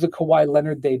 That is the Kawhi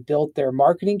Leonard they built their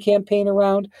marketing campaign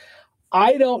around.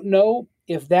 I don't know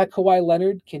if that Kawhi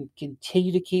Leonard can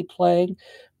continue to keep playing,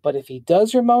 but if he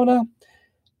does, Ramona,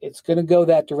 it's going to go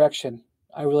that direction.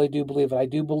 I really do believe it. I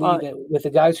do believe that with the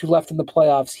guys who left in the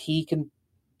playoffs, he can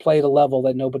play at a level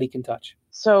that nobody can touch.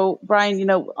 So, Brian,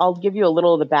 I'll give you a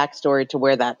little of the backstory to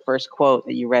where that first quote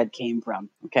that you read came from,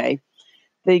 okay?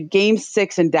 The Game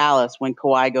 6 in Dallas when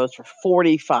Kawhi goes for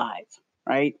 45,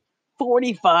 right?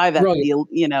 45 at Brilliant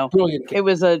game. It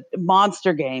was a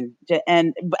monster game,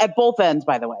 and at both ends,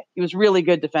 by the way. He was really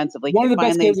good defensively. One of the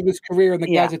best games of his career, and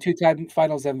the guy's a 2-time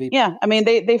Finals MVP. Yeah, I mean,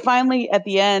 they finally, at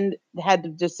the end, had to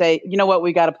just say, you know what,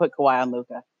 we got to put Kawhi on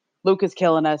Luka. Luka's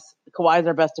killing us. Kawhi's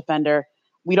our best defender.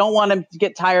 We don't want him to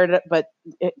get tired, but,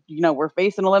 we're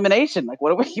facing elimination. Like,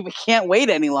 we can't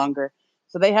wait any longer.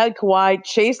 So they had Kawhi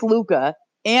chase Luka,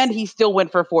 and he still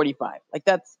went for 45. Like,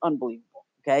 that's unbelievable,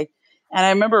 okay? And I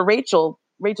remember Rachel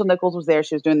Nichols was there.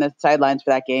 She was doing the sidelines for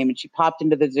that game, and she popped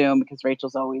into the Zoom because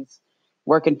Rachel's always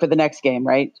working for the next game,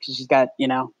 right? Because she's got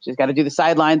to do the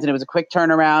sidelines, and it was a quick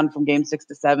turnaround from Game 6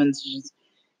 to 7. So she's,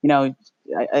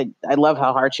 I love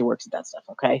how hard she works at that stuff.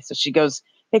 Okay, so she goes,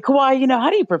 "Hey Kawhi, how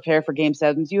do you prepare for Game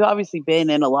 7s? You've obviously been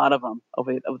in a lot of them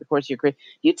over the course of your career.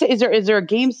 Is there a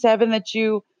Game 7 that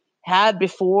you had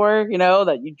before,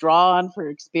 that you draw on for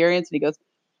experience?" And he goes,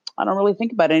 "I don't really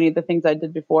think about any of the things I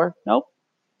did before. Nope."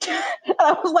 And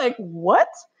I was like, what?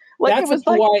 Like, that's a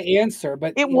Kawhi answer,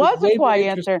 but it was a Kawhi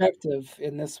answer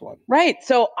in this one. Right.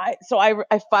 So I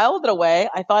filed it away.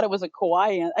 I thought it was a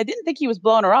Kawhi. I didn't think he was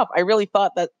blowing her up. I really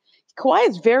thought that Kawhi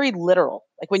is very literal.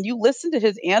 Like when you listen to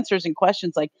his answers and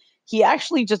questions, like he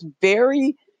actually just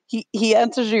he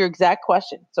answers your exact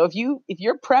question. So if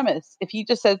your premise, if he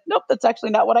just says, nope, that's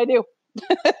actually not what I do,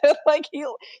 like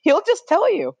he'll just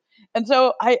tell you. And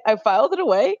so I filed it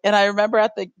away. And I remember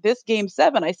at this Game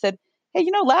 7, I said, hey,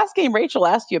 last game Rachel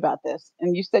asked you about this,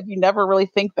 and you said you never really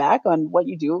think back on what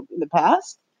you do in the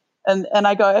past. And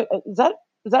I go, is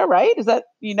that right? Is that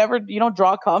you don't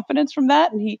draw confidence from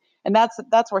that? And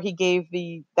that's where he gave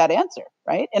that answer,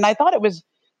 right? And I thought it was,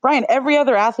 Brian, every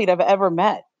other athlete I've ever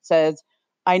met says,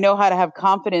 I know how to have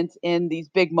confidence in these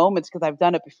big moments because I've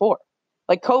done it before.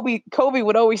 Like Kobe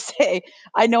would always say,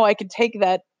 I know I can take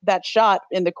that shot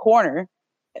in the corner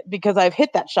because I've hit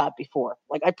that shot before.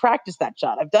 Like I practiced that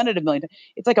shot. I've done it a million times.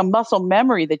 It's like a muscle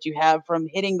memory that you have from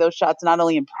hitting those shots, not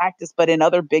only in practice, but in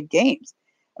other big games.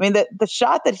 I mean, the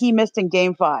shot that he missed in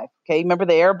Game 5, okay? Remember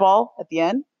the air ball at the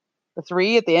end? The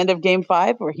 3 at the end of Game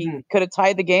 5 where he could have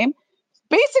tied the game?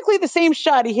 Basically the same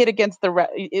shot he hit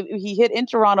he hit in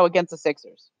Toronto against the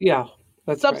Sixers. Yeah.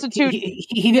 That's substitute. Right.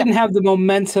 He didn't have the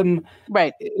momentum.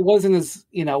 Right. It wasn't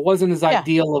as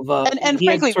ideal of a and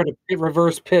frankly, had sort of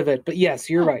reverse pivot. But yes,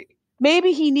 you're right.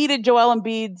 Maybe he needed Joel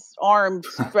Embiid's arm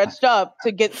stretched up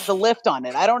to get the lift on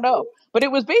it. I don't know. But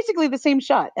it was basically the same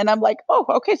shot. And I'm like, oh,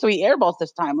 okay, so he airballs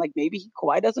this time. Like maybe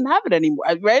Kawhi doesn't have it anymore.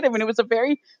 Right? I mean, it was a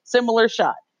very similar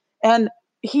shot. And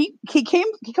he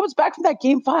comes back from that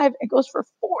Game 5 and goes for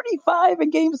 45 in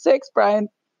Game 6, Brian.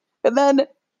 And then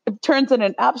it turns in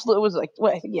an absolute. It was like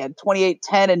I think he had 28,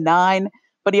 10, and 9.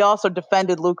 But he also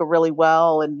defended Luka really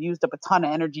well and used up a ton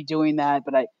of energy doing that.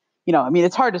 But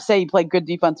it's hard to say he played good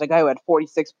defense. A guy who had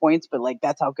 46 points, but like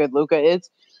that's how good Luka is.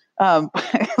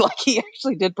 Like he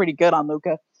actually did pretty good on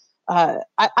Luka.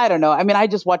 I don't know. I mean, I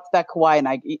just watched that Kawhi,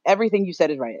 and everything you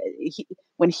said is right.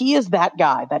 When he is that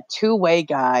guy, that two-way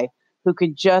guy who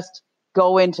could just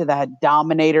go into that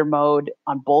dominator mode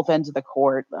on both ends of the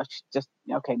court, just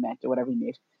okay, man, do whatever you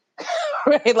need.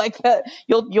 Right, like that,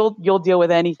 you'll deal with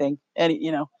anything. And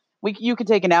you could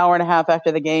take an hour and a half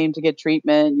after the game to get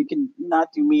treatment. You can not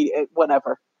do media,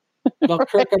 whatever. Well,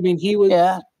 Kirk, I mean, he was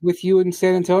with you in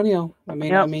San Antonio. I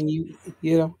mean, you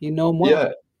know him well.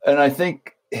 Yeah, and I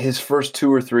think his first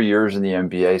 2 or 3 years in the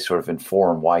NBA sort of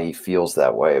inform why he feels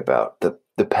that way about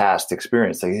the past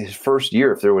experience. Like his first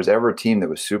year, if there was ever a team that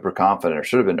was super confident or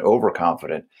should have been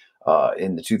overconfident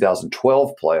in the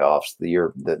 2012 playoffs, the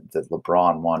year that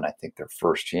LeBron won, I think, their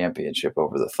first championship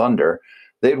over the Thunder,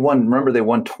 they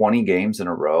won 20 games in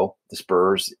a row, the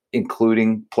Spurs,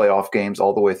 including playoff games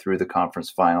all the way through the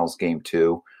conference finals, game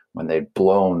 2, when they'd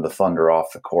blown the Thunder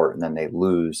off the court, and then they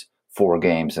lose 4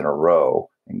 games in a row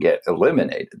and get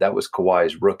eliminated. That was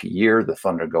Kawhi's rookie year. The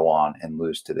Thunder go on and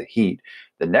lose to the Heat.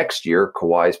 The next year,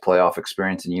 Kawhi's playoff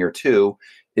experience in year 2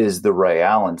 is the Ray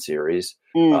Allen series,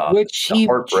 which he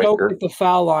choked at the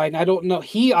foul line. I don't know.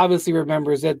 He obviously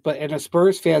remembers it, and the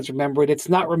Spurs fans remember it. It's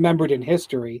not remembered in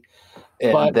history.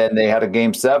 And then they had a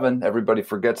game 7. Everybody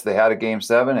forgets they had a game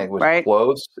 7. It was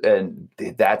close. And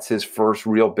that's his first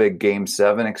real big game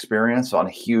 7 experience on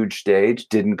a huge stage.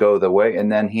 Didn't go the way.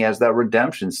 And then he has that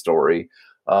redemption story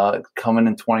coming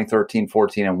in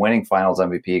 2013-14 and winning finals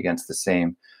MVP against the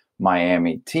same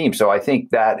Miami team. So I think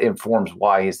that informs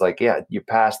why he's like, yeah, your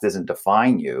past doesn't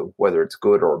define you, whether it's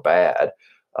good or bad.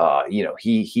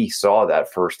 He saw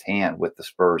that firsthand with the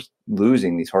Spurs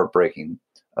losing these heartbreaking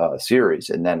series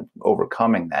and then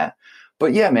overcoming that.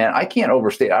 But yeah, man, I can't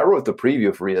overstate. I wrote the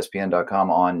preview for ESPN.com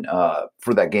on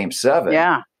for that game 7.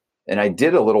 Yeah. And I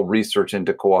did a little research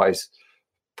into Kawhi's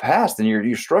past, and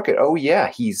you struck it. Oh yeah,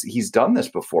 he's done this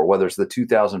before, whether it's the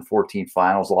 2014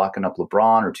 finals locking up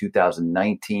LeBron or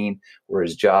 2019 where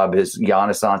his job is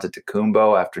Giannis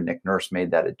Antetokounmpo after Nick Nurse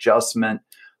made that adjustment.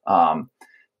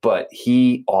 But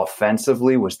he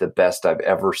offensively was the best I've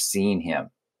ever seen him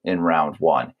in round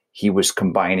 1. He was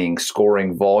combining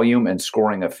scoring volume and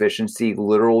scoring efficiency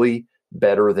literally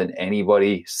better than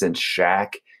anybody since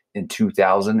Shaq in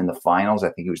 2000 in the finals.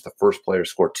 I think he was the first player to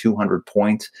score 200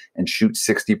 points and shoot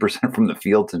 60% from the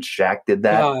field since Shaq did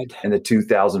that in the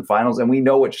 2000 finals. And we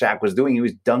know what Shaq was doing. He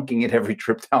was dunking it every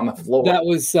trip down the floor. That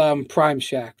was prime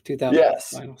Shaq, 2000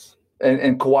 finals.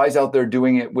 And Kawhi's out there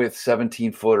doing it with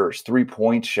 17-footers,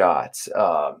 3-point shots,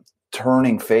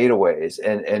 turning fadeaways,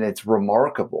 and it's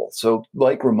remarkable. So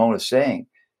like Ramon is saying,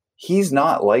 he's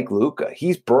not like Luka.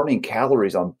 He's burning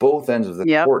calories on both ends of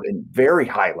the court in very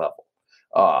high level,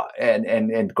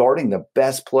 and guarding the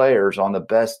best players on the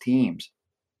best teams.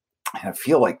 And I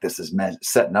feel like this is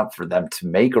setting up for them to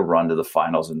make a run to the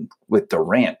finals and with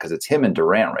Durant, because it's him and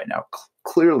Durant right now,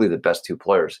 clearly the best 2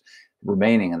 players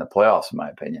remaining in the playoffs, in my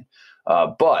opinion.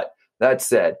 But that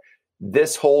said,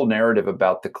 this whole narrative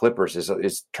about the Clippers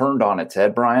is turned on its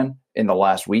head, Brian, in the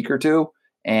last week or 2.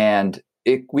 And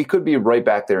we could be right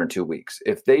back there in 2 weeks.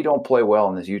 If they don't play well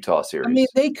in this Utah series, I mean,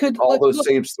 they could. Those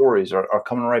same stories are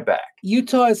coming right back.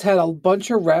 Utah has had a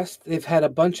bunch of rest. They've had a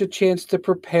bunch of chance to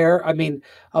prepare. I mean,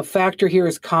 a factor here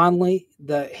is Conley,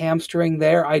 the hamstring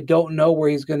there. I don't know where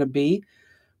he's going to be.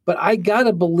 But I got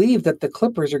to believe that the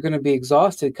Clippers are going to be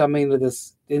exhausted coming into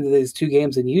these 2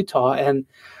 games in Utah. And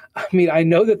I mean, I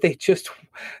know that they just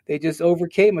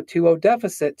overcame a 2-0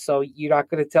 deficit, so you're not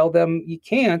going to tell them you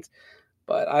can't,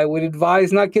 but I would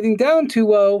advise not getting down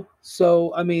 2-0.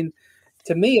 So, I mean,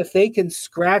 to me, if they can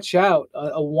scratch out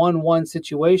a 1-1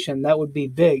 situation, that would be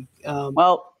big.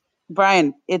 Well,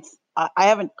 Brian, I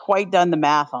haven't quite done the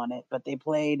math on it, but they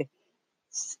played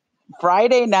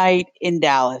Friday night in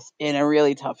Dallas in a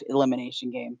really tough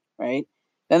elimination game, right?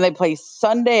 Then they play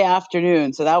Sunday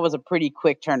afternoon, so that was a pretty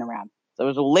quick turnaround. So it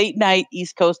was a late night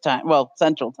East Coast time, well,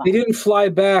 Central time. They didn't fly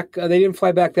back.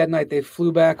 That night. They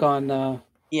flew back on.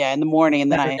 In the morning,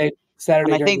 and then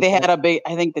Saturday. And I think they had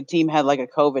I think the team had like a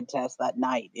COVID test that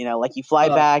night. Like you fly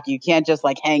back, you can't just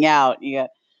like hang out. You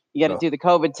got to do the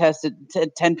COVID test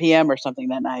at 10 p.m. or something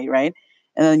that night, right?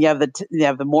 And then you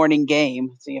have the morning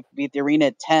game, so you have to be at the arena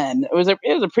at 10. It was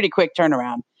a pretty quick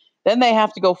turnaround. Then they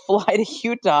have to go fly to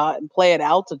Utah and play at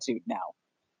altitude now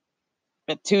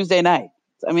at Tuesday night.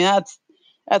 I mean,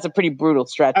 that's a pretty brutal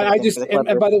stretch.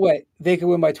 And by the way, they could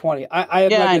win by 20. I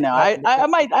know.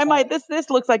 I might. This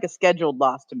looks like a scheduled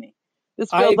loss to me. This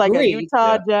feels like a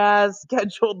Utah Jazz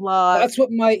scheduled loss. That's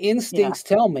what my instincts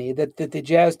tell me, that the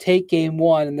Jazz take game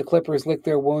 1 and the Clippers lick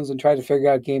their wounds and try to figure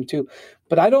out game 2.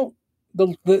 But I don't.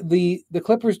 The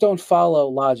Clippers don't follow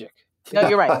logic. No,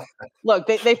 you're right. Look,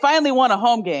 they finally won a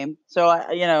home game, so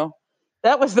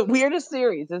that was the weirdest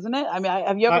series, isn't it? I mean,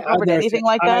 have you ever covered anything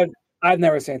like that? I've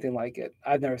never seen anything like it.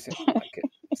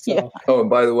 So. Oh, and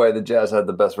by the way, the Jazz had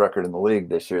the best record in the league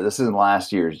this year. This isn't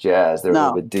last year's Jazz. They're a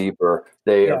little bit deeper.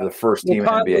 They are the first team in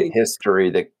NBA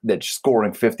history that's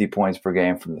scoring 50 points per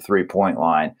game from the 3-point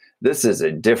line. This is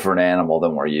a different animal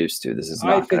than we're used to. This is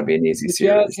not going to be an easy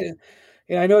series. Jazz,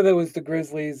 I know there was the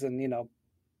Grizzlies, and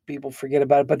people forget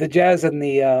about it, but the Jazz in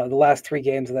the last 3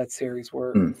 games of that series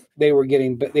they were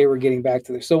getting back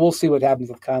to there. So we'll see what happens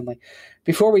with Conley.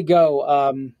 Before we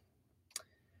go,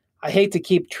 I hate to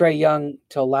keep Trae Young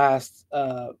till last.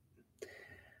 I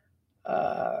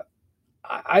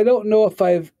don't know if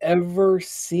I've ever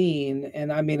seen,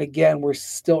 and I mean, again, we're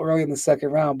still early in the second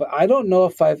round, but I don't know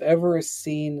if I've ever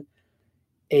seen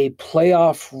a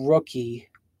playoff rookie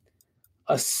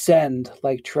ascend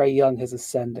like Trae Young is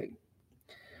ascending.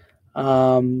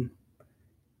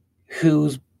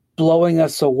 Who's blowing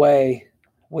us away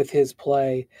with his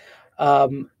play.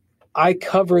 I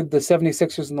covered the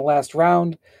 76ers in the last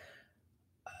round.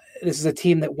 This is a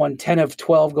team that won 10 of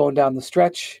 12 going down the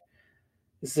stretch.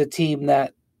 This is a team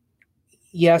that,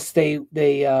 yes, they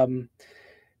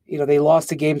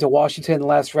lost a game to Washington in the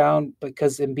last round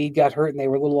because Embiid got hurt and they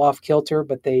were a little off kilter,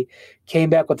 but they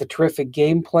came back with a terrific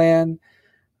game plan.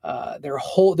 Their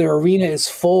arena is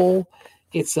full.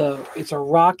 It's a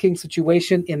rocking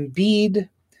situation. Embiid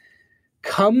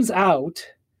comes out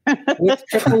with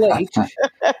Triple H.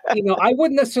 I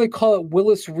wouldn't necessarily call it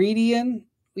Willis Reedian,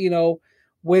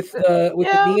 with the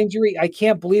knee injury. I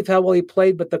can't believe how well he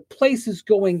played, but the place is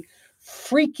going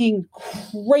freaking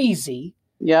crazy.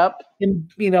 Yep.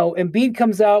 And Embiid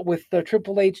comes out with the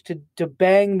Triple H to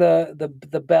bang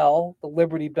the bell, the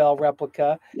Liberty Bell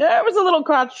replica. Yeah, it was a little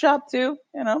crotch shot too.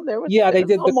 There was they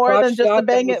did the more than just the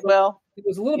bang it bell. It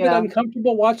was a little bit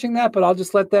uncomfortable watching that, but I'll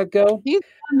just let that go. He's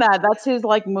done that. That's his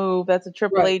move. That's a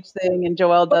Triple H thing, and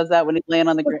Joel does that when he's laying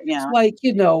on the ground. Yeah,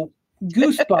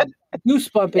 goosebump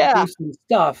inducing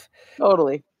stuff.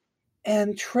 Totally.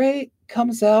 And Trae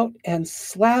comes out and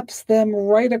slaps them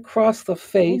right across the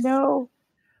face.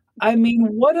 I mean,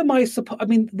 what am I supposed? I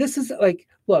mean, this is like,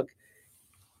 look,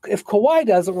 if Kawhi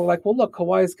does it, we're like, well, look,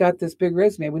 Kawhi's got this big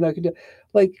resume. We know he can do.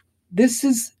 Like, this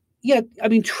is. Yeah, I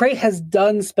mean, Trae has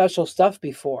done special stuff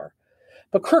before.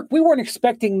 But Kirk, we weren't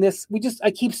expecting this.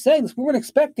 I keep saying this, we weren't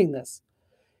expecting this.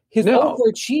 His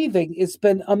overachieving has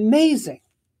been amazing.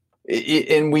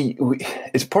 And we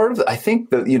it's part of I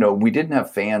think that, we didn't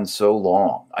have fans so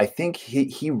long. I think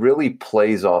he really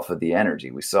plays off of the energy.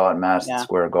 We saw it in Madison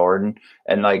Square Garden.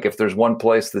 And if there's one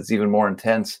place that's even more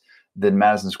intense than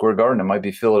Madison Square Garden, it might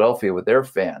be Philadelphia with their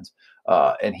fans.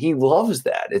 And he loves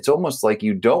that. It's almost like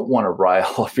you don't want to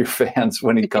rile up your fans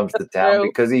when he comes to town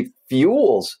because he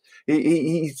fuels.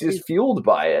 He's just fueled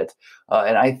by it.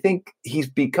 And I think he's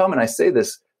become, and I say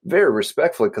this very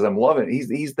respectfully because I'm loving it,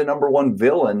 he's the number one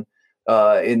villain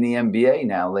in the NBA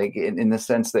now. Like in the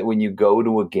sense that when you go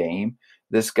to a game,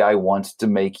 this guy wants to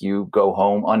make you go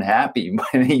home unhappy.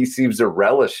 And he seems to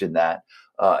relish in that.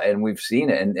 And we've seen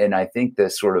it. And I think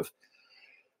this sort of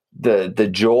the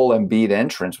Joel Embiid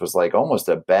entrance was like almost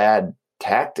a bad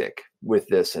tactic with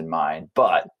this in mind,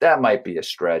 but that might be a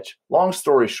stretch. Long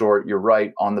story short, you're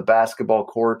right. On the basketball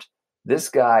court, this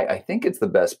guy, I think it's the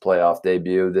best playoff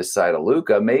debut this side of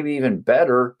Luka, maybe even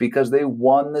better because they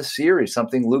won the series,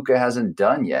 something Luka hasn't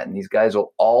done yet. And these guys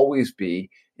will always be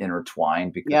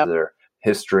intertwined because of their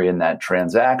history in that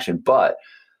transaction. But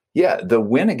yeah, the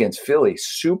win against Philly,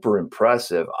 super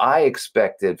impressive. I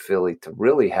expected Philly to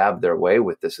really have their way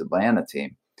with this Atlanta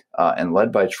team. And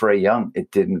led by Trae Young,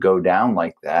 it didn't go down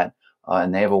like that.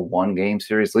 And they have a 1-game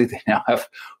series lead. They now have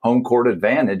home court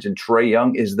advantage, and Trae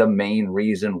Young is the main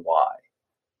reason why.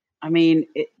 I mean,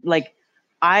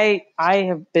 I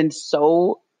have been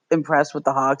so impressed with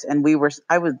the Hawks, and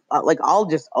I was like, I'll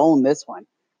just own this one.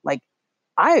 Like,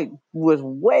 I was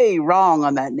way wrong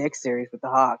on that Knicks series with the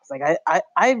Hawks. Like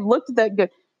I looked at that good.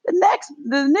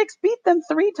 The Knicks beat them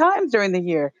 3 times during the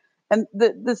year. And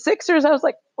the Sixers, I was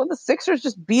like, well, the Sixers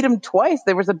just beat them twice.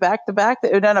 There was a back-to-back.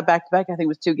 Not a back-to-back. I think it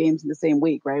was 2 games in the same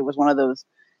week, right? It was one of those,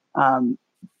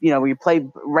 where you played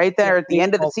right there at the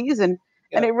end of the season.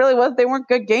 Yeah. And it really was. They weren't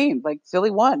good games. Like,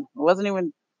 Philly won. It wasn't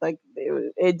even, like,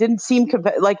 it didn't seem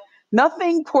like,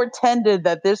 nothing portended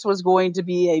that this was going to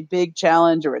be a big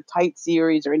challenge or a tight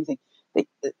series or anything.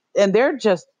 And they're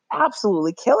just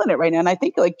absolutely killing it right now. And I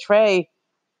think, like, Trae,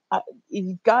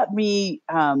 he got me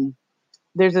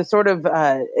there's a sort of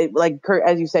like Kurt,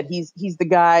 as you said, he's the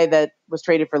guy that was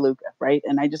traded for Luka, right?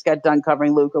 And I just got done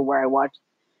covering Luka, where I watched,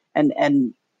 and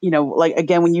like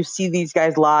again, when you see these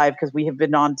guys live, because we have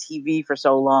been on TV for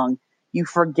so long, you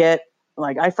forget.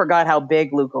 Like I forgot how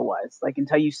big Luka was, like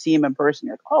until you see him in person.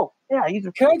 You're like, oh yeah, he's.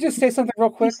 Can I just say something real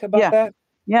quick about that?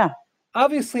 Yeah.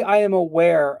 Obviously, I am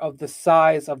aware of the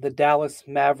size of the Dallas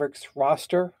Mavericks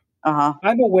roster.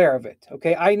 I'm aware of it.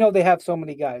 Okay, I know they have so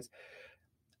many guys.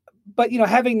 But,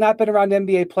 having not been around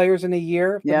NBA players in a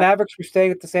year, the Mavericks were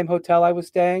staying at the same hotel I was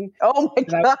staying. Oh, my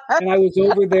God. And I was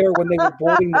over there when they were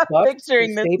boarding the bus. I'm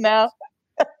picturing this now.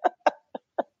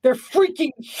 They're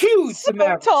freaking huge. So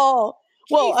tall.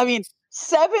 Well, I mean,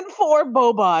 7'4"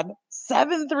 Boban,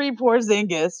 7'3"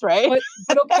 Porzingis, right?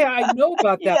 But okay, I know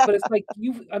about that, but it's like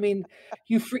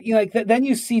then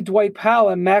you see Dwight Powell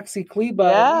and Maxi Kleber.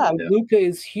 Yeah. Luka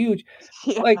is huge.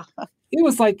 Yeah. Like, it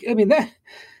was like, I mean, I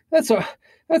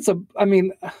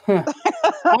mean, I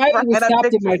was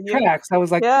stopped in my tracks. I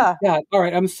was like, yeah, all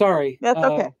right, I'm sorry. That's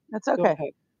okay. That's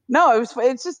okay. No,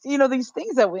 it's just, these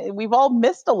things that we've all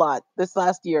missed a lot this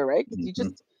last year, right? Mm-hmm.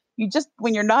 You just,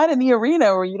 when you're not in the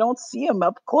arena or you don't see him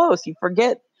up close, you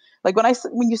forget. Like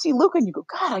when you see Luka and you go,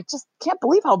 God, I just can't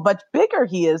believe how much bigger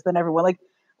he is than everyone. Like,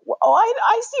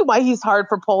 I see why he's hard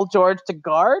for Paul George to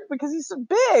guard, because he's so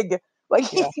big. Like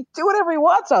he can do whatever he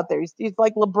wants out there. He's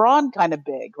like LeBron kind of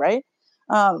big, right?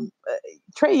 Trae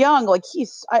Young, like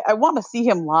I want to see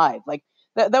him live. Like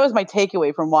that was my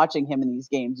takeaway from watching him in these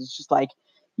games. It's just like,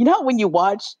 when you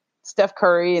watch Steph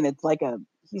Curry and it's like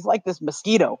he's like this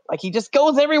mosquito. Like he just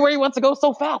goes everywhere he wants to go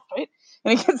so fast, right?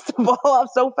 And he gets the ball off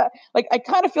so fast. Like I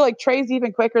kind of feel like Trae's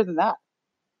even quicker than that.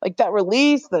 Like that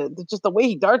release, just the way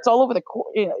he darts all over the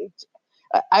court.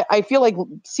 I feel like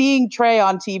seeing Trae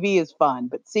on TV is fun,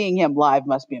 but seeing him live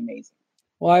must be amazing.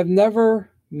 Well, I've never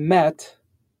met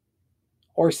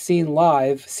or seen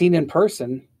in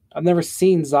person. I've never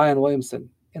seen Zion Williamson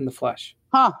in the flesh.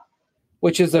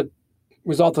 Which is a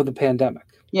result of the pandemic.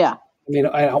 Yeah.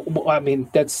 I mean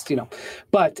that's,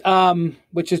 but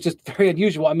which is just very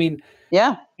unusual. I mean,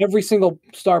 every single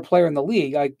star player in the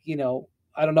league, I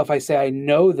don't know if I say I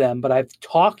know them, but I've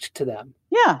talked to them.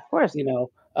 Yeah, of course.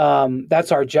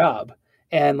 That's our job.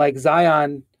 And like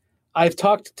Zion, I've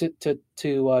talked to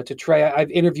Trae.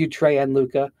 I've interviewed Trae and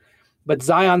Luka. But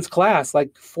Zion's class,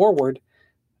 like forward,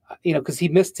 because he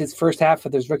missed his first half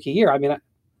of his rookie year. I mean, I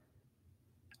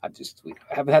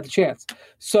haven't had the chance.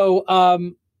 So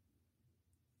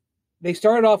they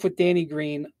started off with Danny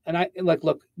Green, and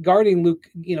guarding Luke,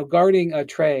 guarding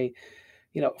Trae.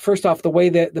 First off, the way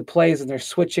that the plays and they're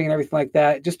switching and everything like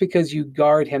that. Just because you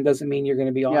guard him doesn't mean you're going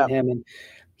to be on him, and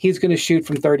he's going to shoot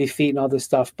from 30 feet and all this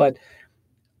stuff. But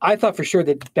I thought for sure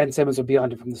that Ben Simmons would be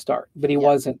on him from the start, but he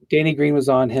wasn't. Danny Green was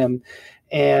on him,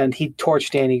 and he torched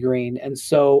Danny Green. And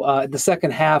so the second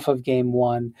half of game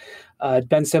one,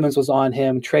 Ben Simmons was on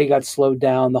him. Trae got slowed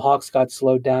down. The Hawks got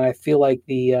slowed down. I feel like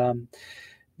the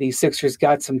Sixers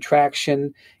got some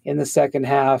traction in the second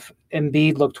half.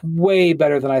 Embiid looked way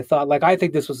better than I thought. Like, I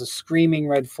think this was a screaming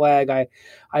red flag.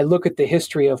 I look at the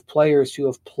history of players who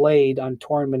have played on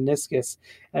torn meniscus,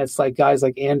 and it's like guys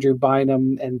like Andrew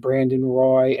Bynum and Brandon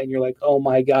Roy, and you're like, oh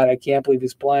my God, I can't believe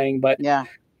he's playing. But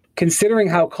considering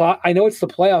how I know it's the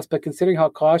playoffs, but considering how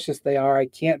cautious they are, I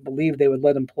can't believe they would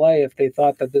let him play if they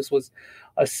thought that this was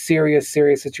a serious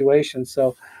situation.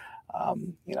 So,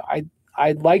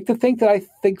 I'd like to think that I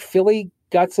think Philly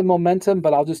got some momentum,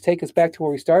 but I'll just take us back to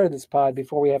where we started this pod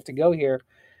before we have to go here.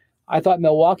 I thought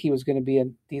Milwaukee was going to be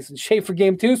in decent shape for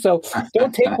game 2, so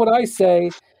don't take what I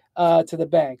say to the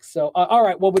bank. So, all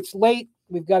right, well, it's late.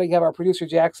 We've got to have our producer,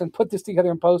 Jackson, put this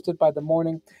together and post it by the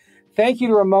morning. Thank you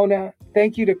to Ramona.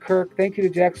 Thank you to Kirk. Thank you to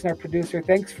Jackson, our producer.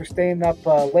 Thanks for staying up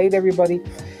late, everybody.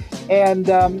 And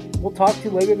we'll talk to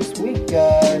you later this week.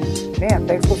 Man,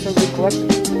 thanks for listening to the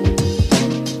Collective.